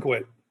a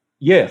fuckwit.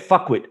 Yeah,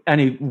 fuckwit,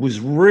 and it was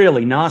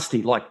really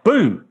nasty. Like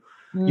boom,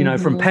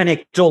 from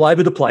panicked all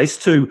over the place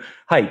to,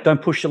 "Hey,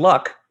 don't push your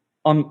luck.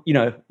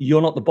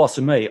 You're not the boss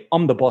of me.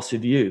 I'm the boss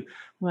of you."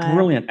 Wow.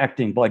 Brilliant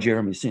acting by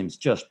Jeremy Sims.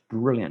 Just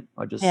brilliant.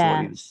 I just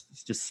thought he was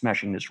just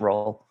smashing this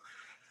role.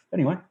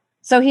 Anyway.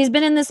 So he's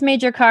been in this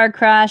major car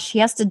crash. He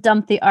has to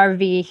dump the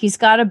RV. He's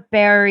got to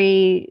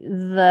bury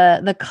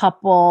the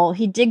couple.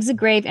 He digs a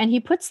grave and he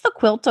puts the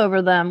quilt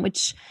over them,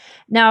 which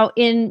now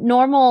in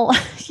normal,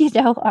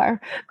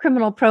 our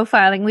criminal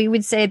profiling, we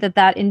would say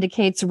that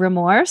indicates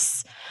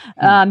remorse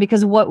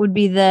because what would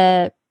be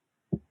the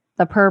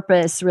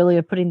purpose really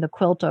of putting the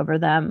quilt over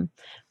them?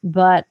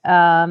 But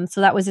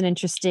so that was an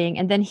interesting,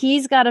 and then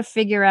he's got to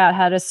figure out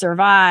how to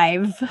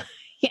survive.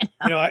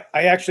 I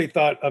actually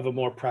thought of a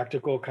more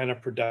practical kind of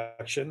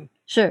production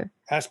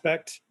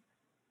aspect,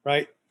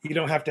 right? You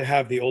don't have to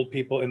have the old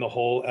people in the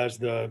hole as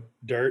the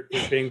dirt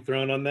is being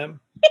thrown on them.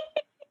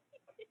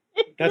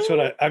 That's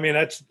what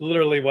that's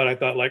literally what I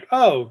thought, like,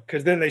 oh,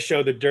 because then they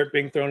show the dirt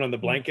being thrown on the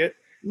blanket.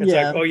 It's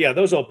like, oh yeah,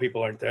 those old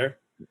people aren't there.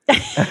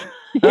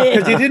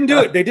 Because they didn't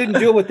do it. They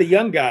didn't do it with the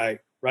young guy,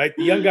 right?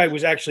 The young guy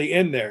was actually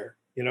in there.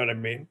 You know what I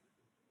mean?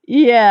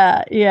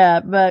 Yeah.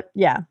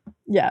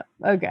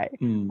 Okay.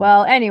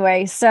 Well,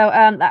 anyway, so,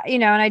 and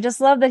I just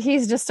love that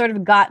he's just sort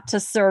of got to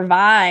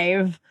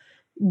survive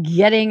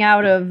getting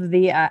out of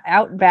the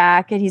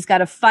outback, and he's got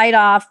to fight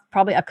off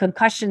probably a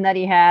concussion that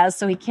he has.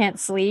 So he can't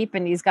sleep,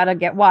 and he's got to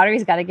get water.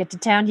 He's got to get to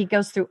town. He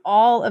goes through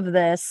all of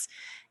this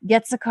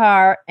gets a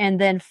car,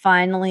 and then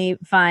finally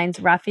finds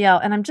Raphael.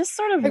 And I'm just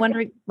sort of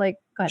wondering, like,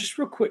 go ahead. Just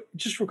real quick.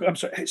 I'm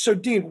sorry. So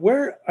Dean,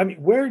 where,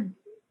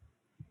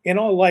 in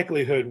all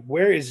likelihood,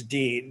 where is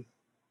Dean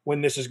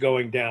when this is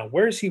going down?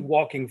 Where is he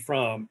walking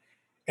from?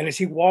 And where's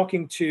he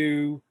walking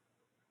to?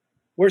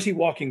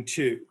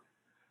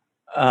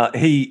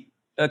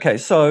 Okay,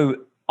 so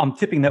I'm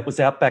tipping that was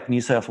outback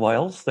New South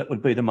Wales. That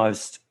would be the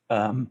most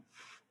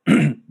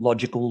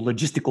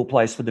logistical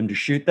place for them to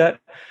shoot that,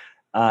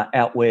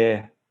 out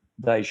where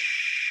they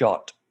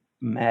shot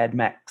Mad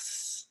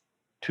Max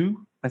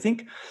 2, I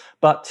think.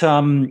 But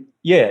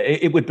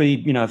it would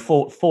be,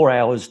 4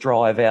 hours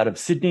drive out of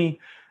Sydney,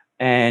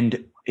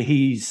 and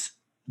he's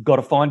got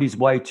to find his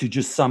way to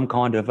just some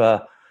kind of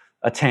a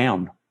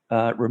town.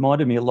 It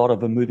reminded me a lot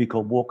of a movie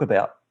called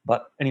Walkabout.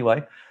 But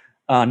anyway,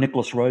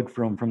 Nicholas Roeg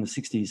from the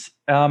 60s.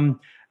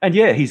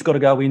 He's got to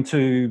go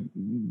into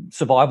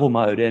survival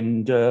mode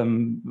and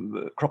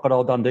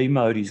Crocodile Dundee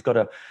mode. He's got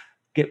to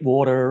get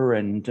water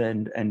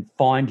and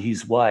find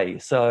his way.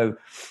 So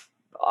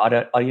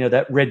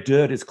that red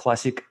dirt is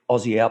classic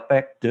Aussie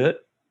outback dirt,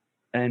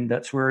 and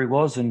that's where he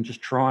was, and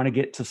just trying to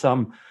get to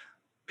some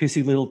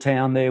pissy little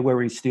town there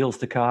where he steals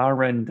the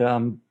car and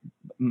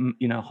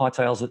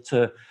hightails it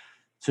to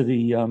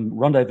the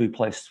rendezvous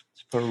place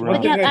for to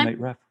meet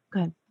Raph.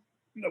 Go ahead.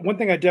 One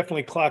thing I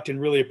definitely clocked and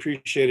really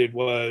appreciated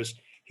was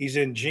he's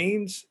in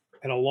jeans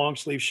and a long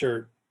sleeve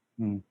shirt.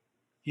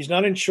 He's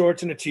not in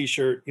shorts and a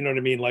t-shirt. You know what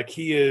I mean? Like,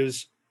 he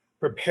is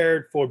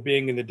prepared for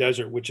being in the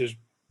desert,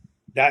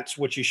 that's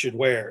what you should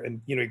wear.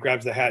 And, he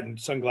grabs the hat and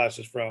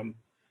sunglasses from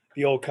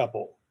the old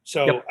couple.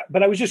 So, yep.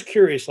 But I was just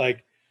curious,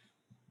 like,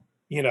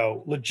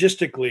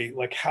 logistically,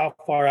 like, how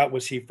far out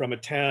was he from a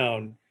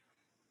town?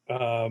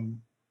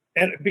 And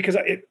because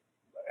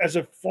as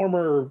a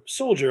former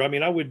soldier, I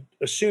mean, I would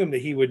assume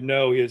that he would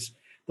know the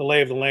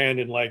lay of the land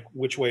and, like,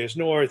 which way is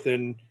north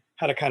and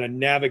how to kind of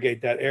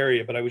navigate that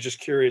area. But I was just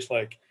curious,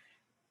 like,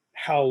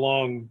 how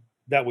long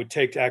that would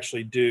take to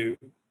actually do,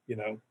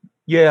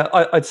 Yeah,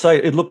 I'd say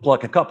it looked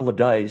like a couple of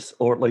days,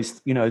 or at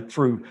least,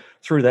 through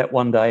that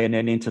one day and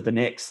then into the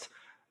next.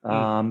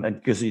 And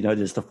because,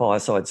 there's the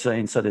fireside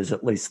scene, so there's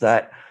at least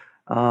that.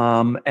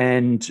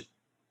 And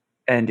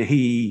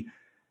he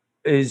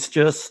is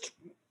just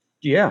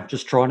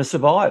trying to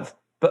survive.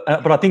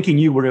 But I think he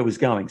knew where he was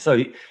going.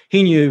 So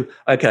he knew,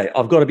 okay,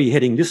 I've got to be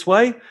heading this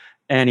way.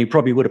 And he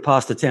probably would have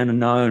passed the town and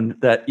known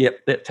that,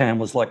 that town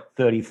was like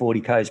 30,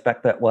 40 Ks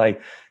back that way.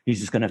 He's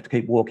just going to have to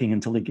keep walking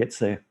until he gets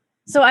there.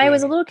 So I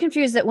was a little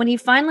confused that when he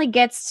finally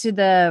gets to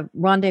the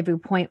rendezvous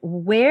point,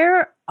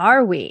 where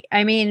are we?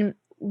 I mean,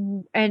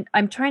 and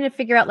I'm trying to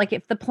figure out, like,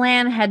 if the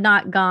plan had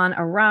not gone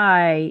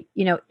awry,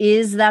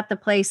 is that the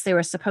place they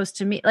were supposed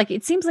to meet? Like,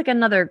 it seems like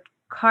another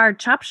car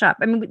chop shop.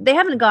 I mean, they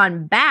haven't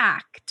gone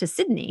back to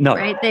Sydney,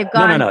 right? They've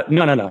gone. No.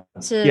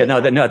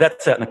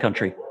 That's out in the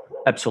country.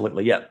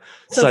 Absolutely, yeah.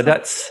 So I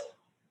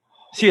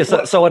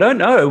don't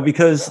know,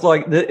 because,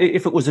 like,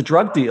 if it was a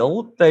drug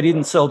deal, they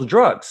didn't sell the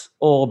drugs,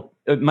 or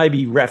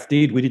maybe Raph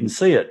did. We didn't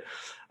see it.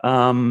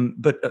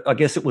 But I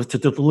guess it was to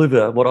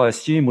deliver what I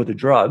assume were the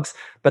drugs.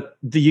 But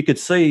you could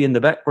see in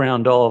the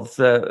background of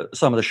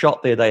some of the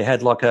shot there, they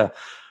had like a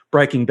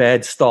Breaking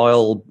Bad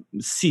style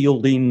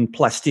sealed in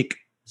plastic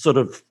sort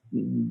of,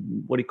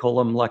 what do you call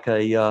them, like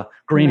a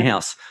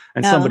greenhouse.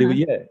 And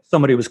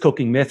somebody was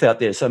cooking meth out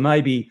there. So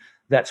maybe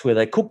that's where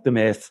they cook the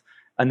meth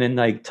and then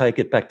they take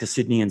it back to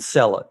Sydney and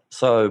sell it.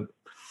 So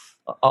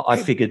I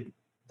figured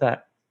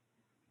that.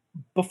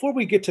 Before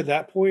we get to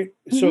that point,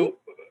 so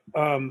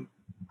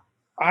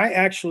I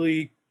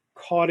actually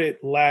caught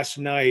it last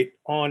night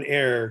on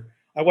air.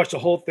 I watched the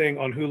whole thing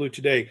on Hulu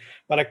today,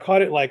 but I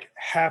caught it like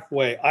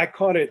halfway. I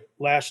caught it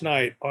last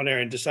night on air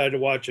and decided to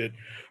watch it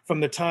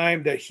from the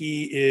time that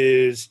he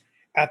is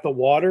at the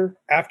water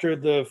after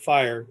the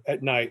fire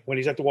at night, when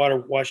he's at the water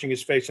washing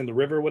his face in the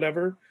river or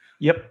whatever.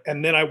 Yep.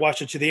 And then I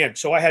watched it to the end.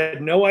 So I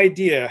had no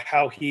idea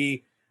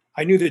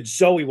I knew that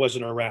Zoe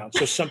wasn't around.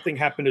 So something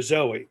happened to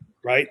Zoe,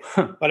 right?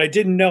 But I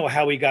didn't know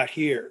how he got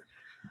here.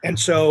 And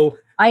so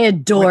I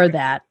adore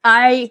that.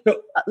 I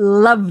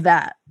love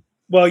that.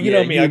 Well, you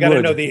know me, I got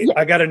to know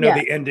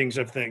the endings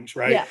of things,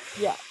 right?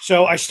 Yeah.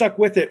 So I stuck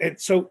with it. And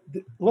so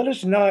let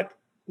us not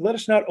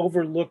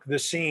overlook the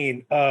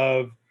scene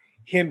of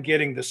him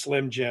getting the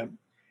Slim Jim.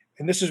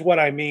 And this is what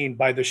I mean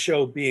by the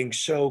show being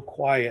so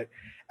quiet.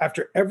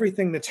 After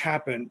everything that's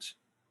happened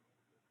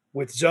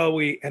with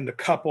Zoe and the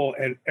couple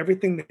and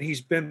everything that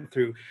he's been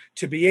through,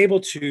 to be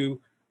able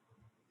to,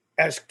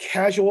 as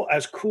casual,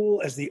 as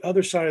cool as the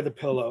other side of the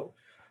pillow,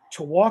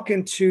 to walk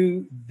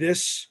into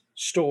this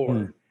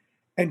store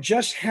and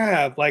just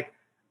have like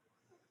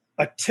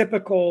a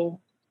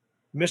typical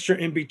Mr.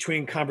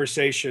 In-Between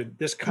conversation,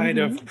 this kind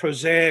of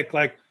prosaic,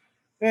 like,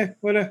 that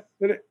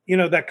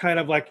kind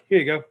of like, here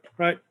you go,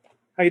 right?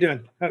 How you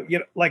doing?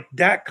 Like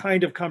that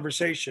kind of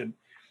conversation,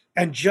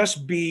 and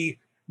just be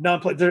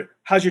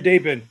how's your day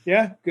been?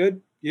 Yeah,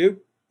 good. You?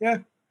 Yeah,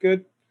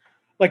 good.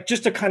 Like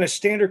just a kind of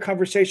standard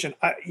conversation.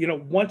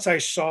 Once I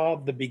saw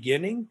the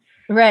beginning,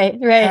 right,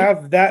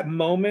 have that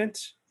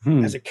moment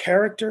as a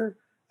character,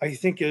 I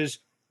think is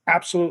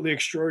absolutely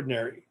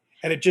extraordinary.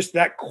 And it just,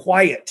 that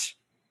quiet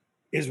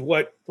is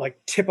what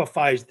like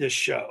typifies this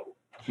show.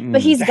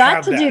 But he's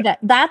got to do that.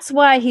 That's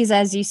why he's,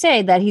 as you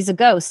say, that he's a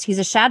ghost. He's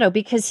a shadow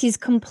because he's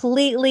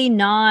completely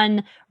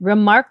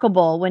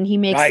non-remarkable when he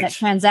makes that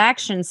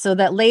transaction. So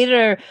that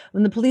later,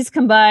 when the police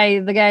come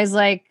by, the guy's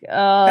like,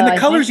 and the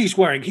colors he's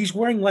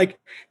wearing like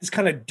this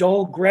kind of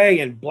dull gray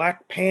and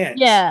black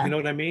pants. Yeah. You know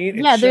what I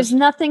mean? It's there's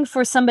nothing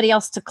for somebody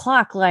else to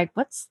clock. Like,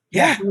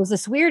 there was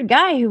this weird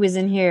guy who was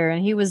in here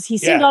and he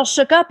seemed all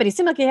shook up and he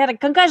seemed like he had a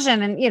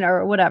concussion and,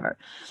 or whatever.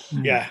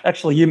 Yeah.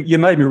 Actually, you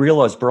made me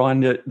realize, Brian,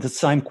 the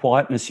same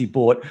quietness he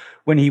brought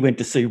when he went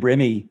to see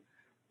Remy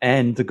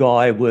and the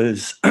guy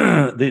was,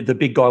 the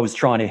big guy was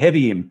trying to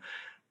heavy him,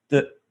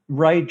 that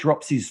Ray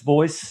drops his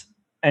voice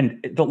and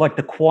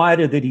the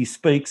quieter that he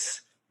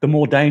speaks, the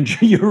more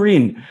danger you're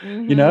in,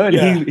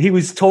 and he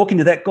was talking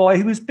to that guy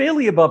who was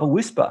barely above a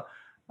whisper.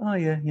 Oh,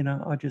 yeah,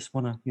 I just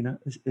want to,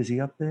 is he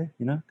up there?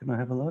 Can I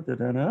have a look?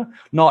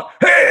 Not,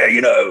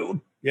 hey,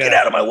 get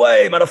out of my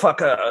way,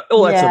 motherfucker.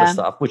 All that sort of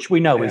stuff, which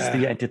we know is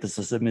the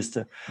antithesis of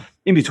Mr.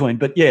 In Between.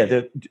 But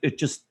yeah,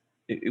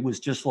 it was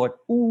just like,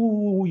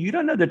 ooh, you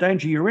don't know the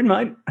danger you're in,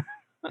 mate.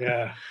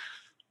 Yeah.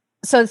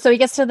 So he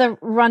gets to the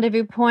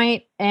rendezvous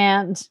point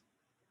and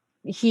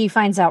he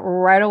finds out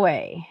right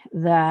away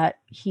that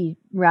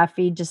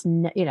Rafi just,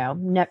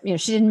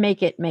 she didn't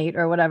make it, mate,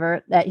 or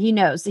whatever, that he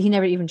knows that he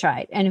never even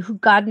tried. And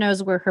God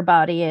knows where her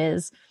body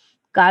is.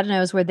 God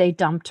knows where they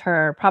dumped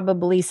her,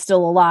 probably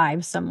still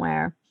alive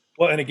somewhere.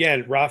 Well, and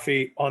again,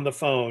 Rafi on the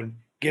phone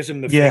gives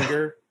him the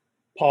finger,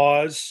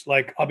 pause,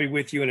 like, I'll be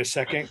with you in a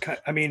second.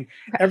 I mean,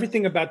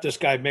 everything about this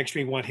guy makes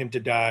me want him to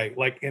die,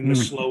 like in the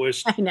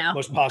slowest,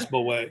 most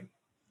possible way.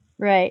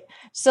 Right.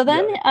 So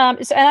then,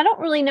 and I don't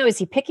really know,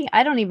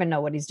 I don't even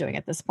know what he's doing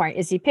at this point.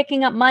 Is he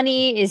picking up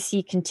money? Is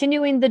he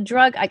continuing the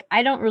drug?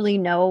 I don't really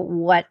know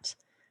what.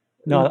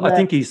 No, I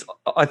think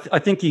I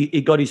think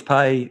he got his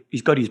pay.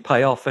 He's got his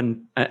payoff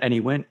and he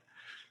went.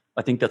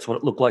 I think that's what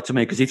it looked like to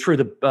me because he threw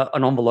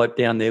an envelope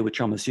down there,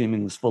 which I'm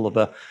assuming was full of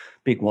a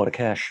big wad of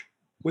cash.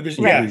 With his,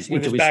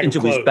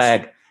 into his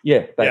bag.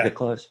 Yeah, bag of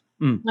clothes.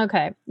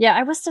 Okay. Yeah,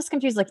 I was just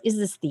confused. Like, is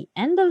this the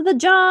end of the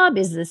job?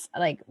 Is this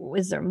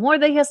is there more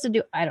that he has to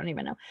do? I don't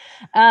even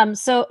know.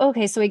 So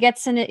he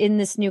gets in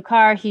this new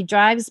car. He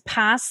drives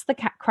past the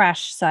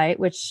crash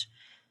site, which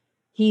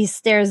he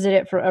stares at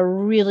it for a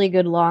really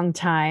good long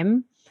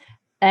time.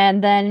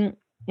 And then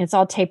it's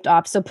all taped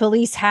off. So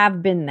police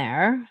have been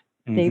there.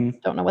 They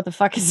don't know what the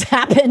fuck has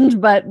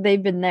happened, but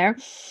they've been there.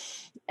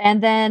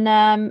 And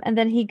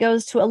then he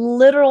goes to a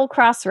literal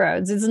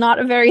crossroads. It's not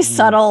a very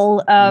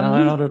subtle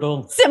no, not at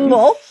all.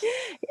 symbol.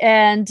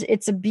 And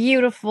it's a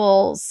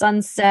beautiful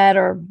sunset,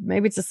 or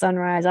maybe it's a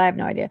sunrise. I have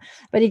no idea.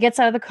 But he gets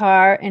out of the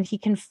car and he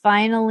can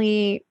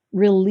finally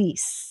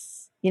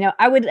release.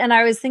 I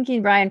was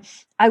thinking, Brian,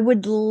 I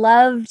would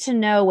love to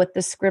know what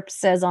the script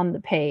says on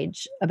the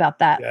page about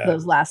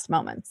those last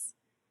moments.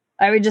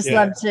 I would just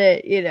love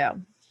to,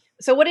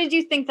 So what did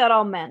you think that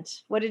all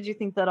meant? What did you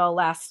think that all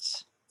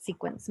last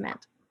sequence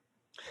meant?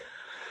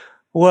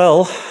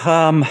 Well,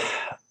 I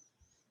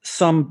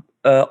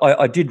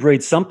did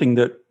read something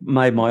that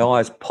made my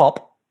eyes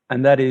pop,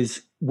 and that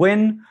is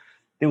when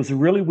there was a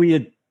really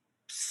weird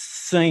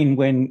scene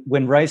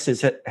when Ray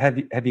says,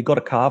 have you got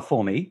a car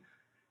for me?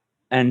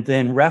 And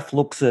then Raph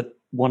looks at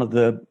one of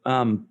the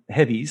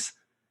heavies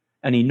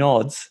and he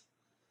nods,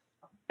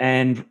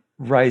 and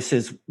Ray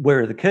says,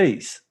 where are the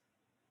keys?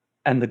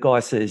 And the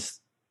guy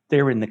says,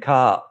 they're in the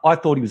car. I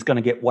thought he was going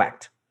to get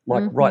whacked.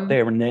 Right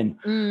there and then.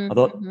 I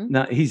thought,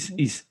 no, he's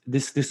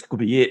this could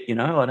be it,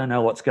 I don't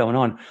know what's going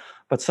on.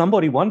 But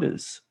somebody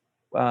wonders,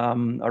 I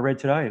read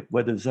today,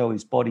 whether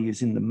Zoe's body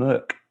is in the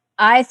Merc.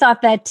 I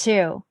thought that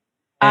too.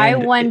 I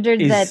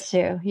wondered that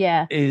too.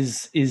 Yeah.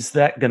 Is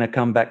that going to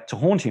come back to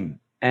haunt him?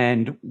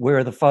 And where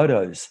are the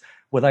photos?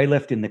 Were they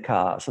left in the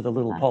car? So the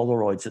little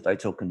Polaroids that they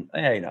took and,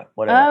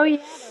 whatever. Oh,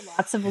 yeah.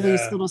 Lots of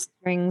loose little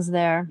strings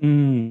there.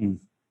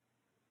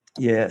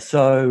 Yeah.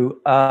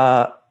 So,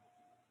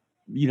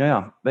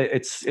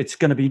 it's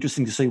going to be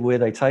interesting to see where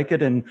they take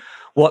it and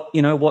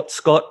what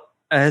Scott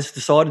has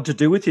decided to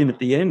do with him at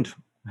the end.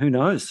 Who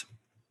knows?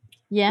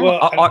 Yeah. Well,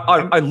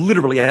 I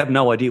literally have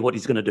no idea what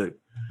he's going to do.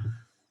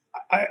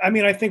 I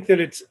mean, I think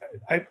that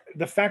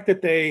the fact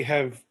that they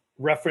have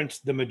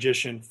referenced the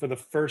magician for the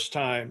first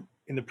time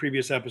in the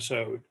previous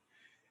episode,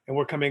 and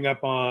we're coming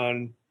up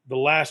on the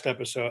last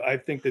episode, I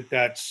think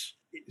that's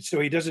so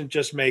he doesn't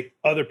just make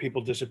other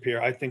people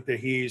disappear. I think that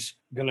he's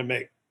going to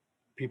make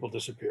people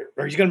disappear,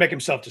 or he's going to make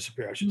himself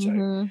disappear, I should say.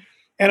 And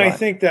I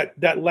think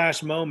that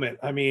last moment,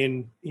 I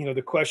mean,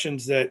 the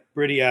questions that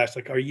Brittany asked,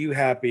 like, are you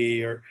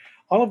happy? Or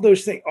all of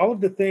those things, all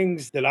of the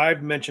things that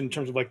I've mentioned in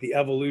terms of like the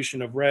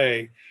evolution of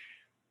Ray.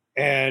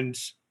 And,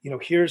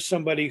 here's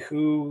somebody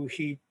who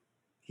he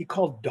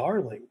called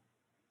darling.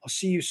 I'll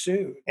see you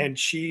soon. And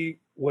she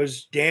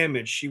was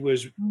damaged. She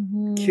was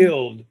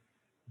killed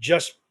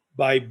just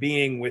by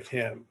being with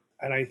him.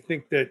 And I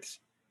think that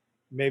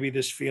maybe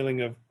this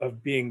feeling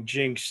of being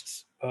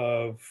jinxed,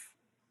 of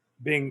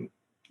being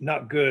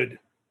not good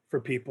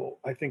for people,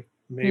 I think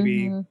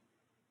maybe Mm-hmm.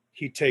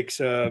 he takes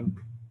I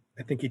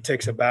think he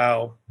takes a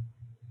bow.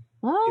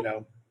 Well, You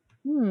know.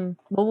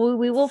 Well,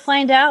 we will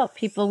find out,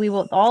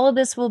 people. All of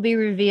this will be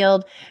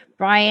revealed.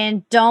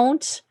 Brian,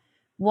 don't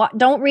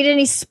read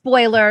any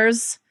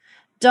spoilers.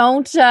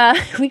 Don't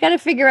we got to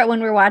figure out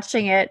when we're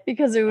watching it,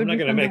 because it would I'm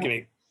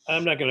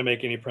not going to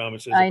make any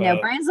promises. I know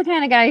Brian's the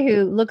kind of guy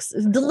who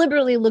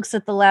deliberately looks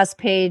at the last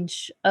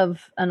page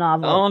of a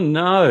novel. Oh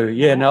no,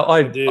 yeah, no,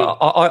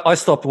 I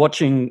stopped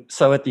watching.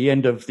 So at the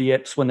end of the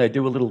eps, when they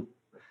do a little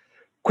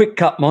quick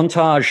cut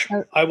montage,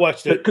 I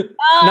watched it.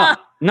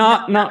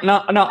 No,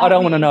 I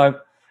don't want to know.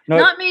 No.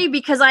 Not me,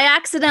 because I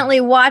accidentally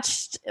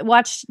watched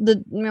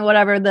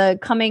the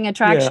coming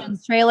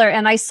attractions trailer,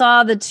 and I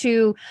saw the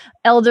two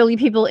elderly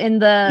people in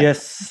the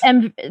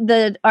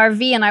the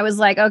RV, and I was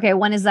like, okay,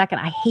 when is that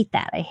gonna? I hate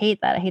that.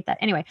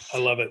 Anyway, I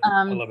love it.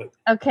 I love it.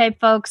 Okay,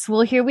 folks.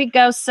 Well, here we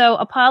go. So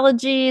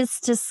apologies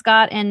to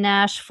Scott and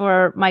Nash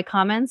for my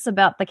comments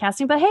about the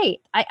casting, but hey,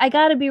 I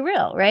gotta be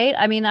real, right?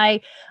 I mean,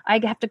 I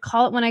have to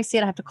call it when I see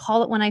it. I have to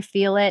call it when I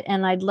feel it,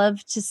 and I'd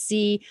love to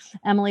see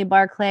Emily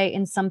Barclay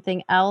in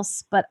something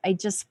else, but I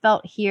just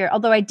felt here,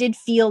 although I did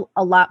feel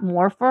a lot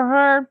more for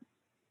her,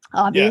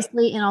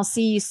 obviously, and I'll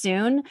see you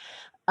soon.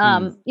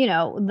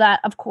 That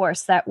of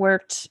course that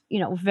worked,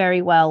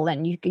 very well,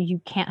 and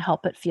you can't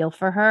help but feel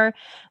for her.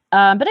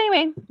 But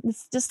anyway,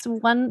 it's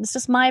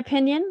just my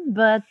opinion,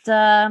 but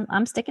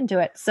I'm sticking to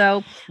it.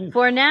 So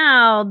for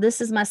now,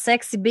 this is my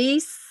sexy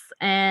beast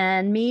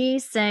and me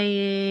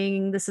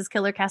saying this is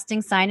Killer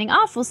Casting signing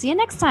off. We'll see you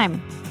next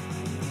time.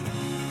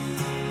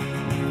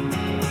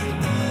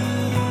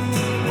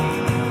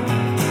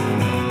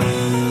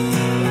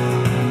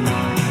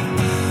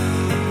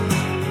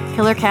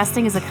 Killer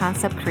Casting is a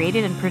concept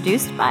created and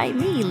produced by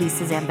me,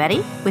 Lisa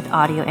Zambetti, with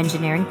audio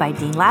engineering by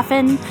Dean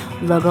Laffin,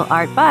 logo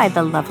art by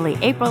the lovely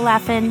April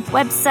Laffin,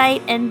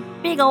 website and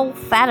big old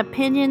fat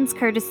opinions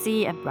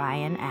courtesy of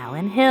Brian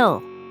Allen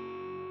Hill.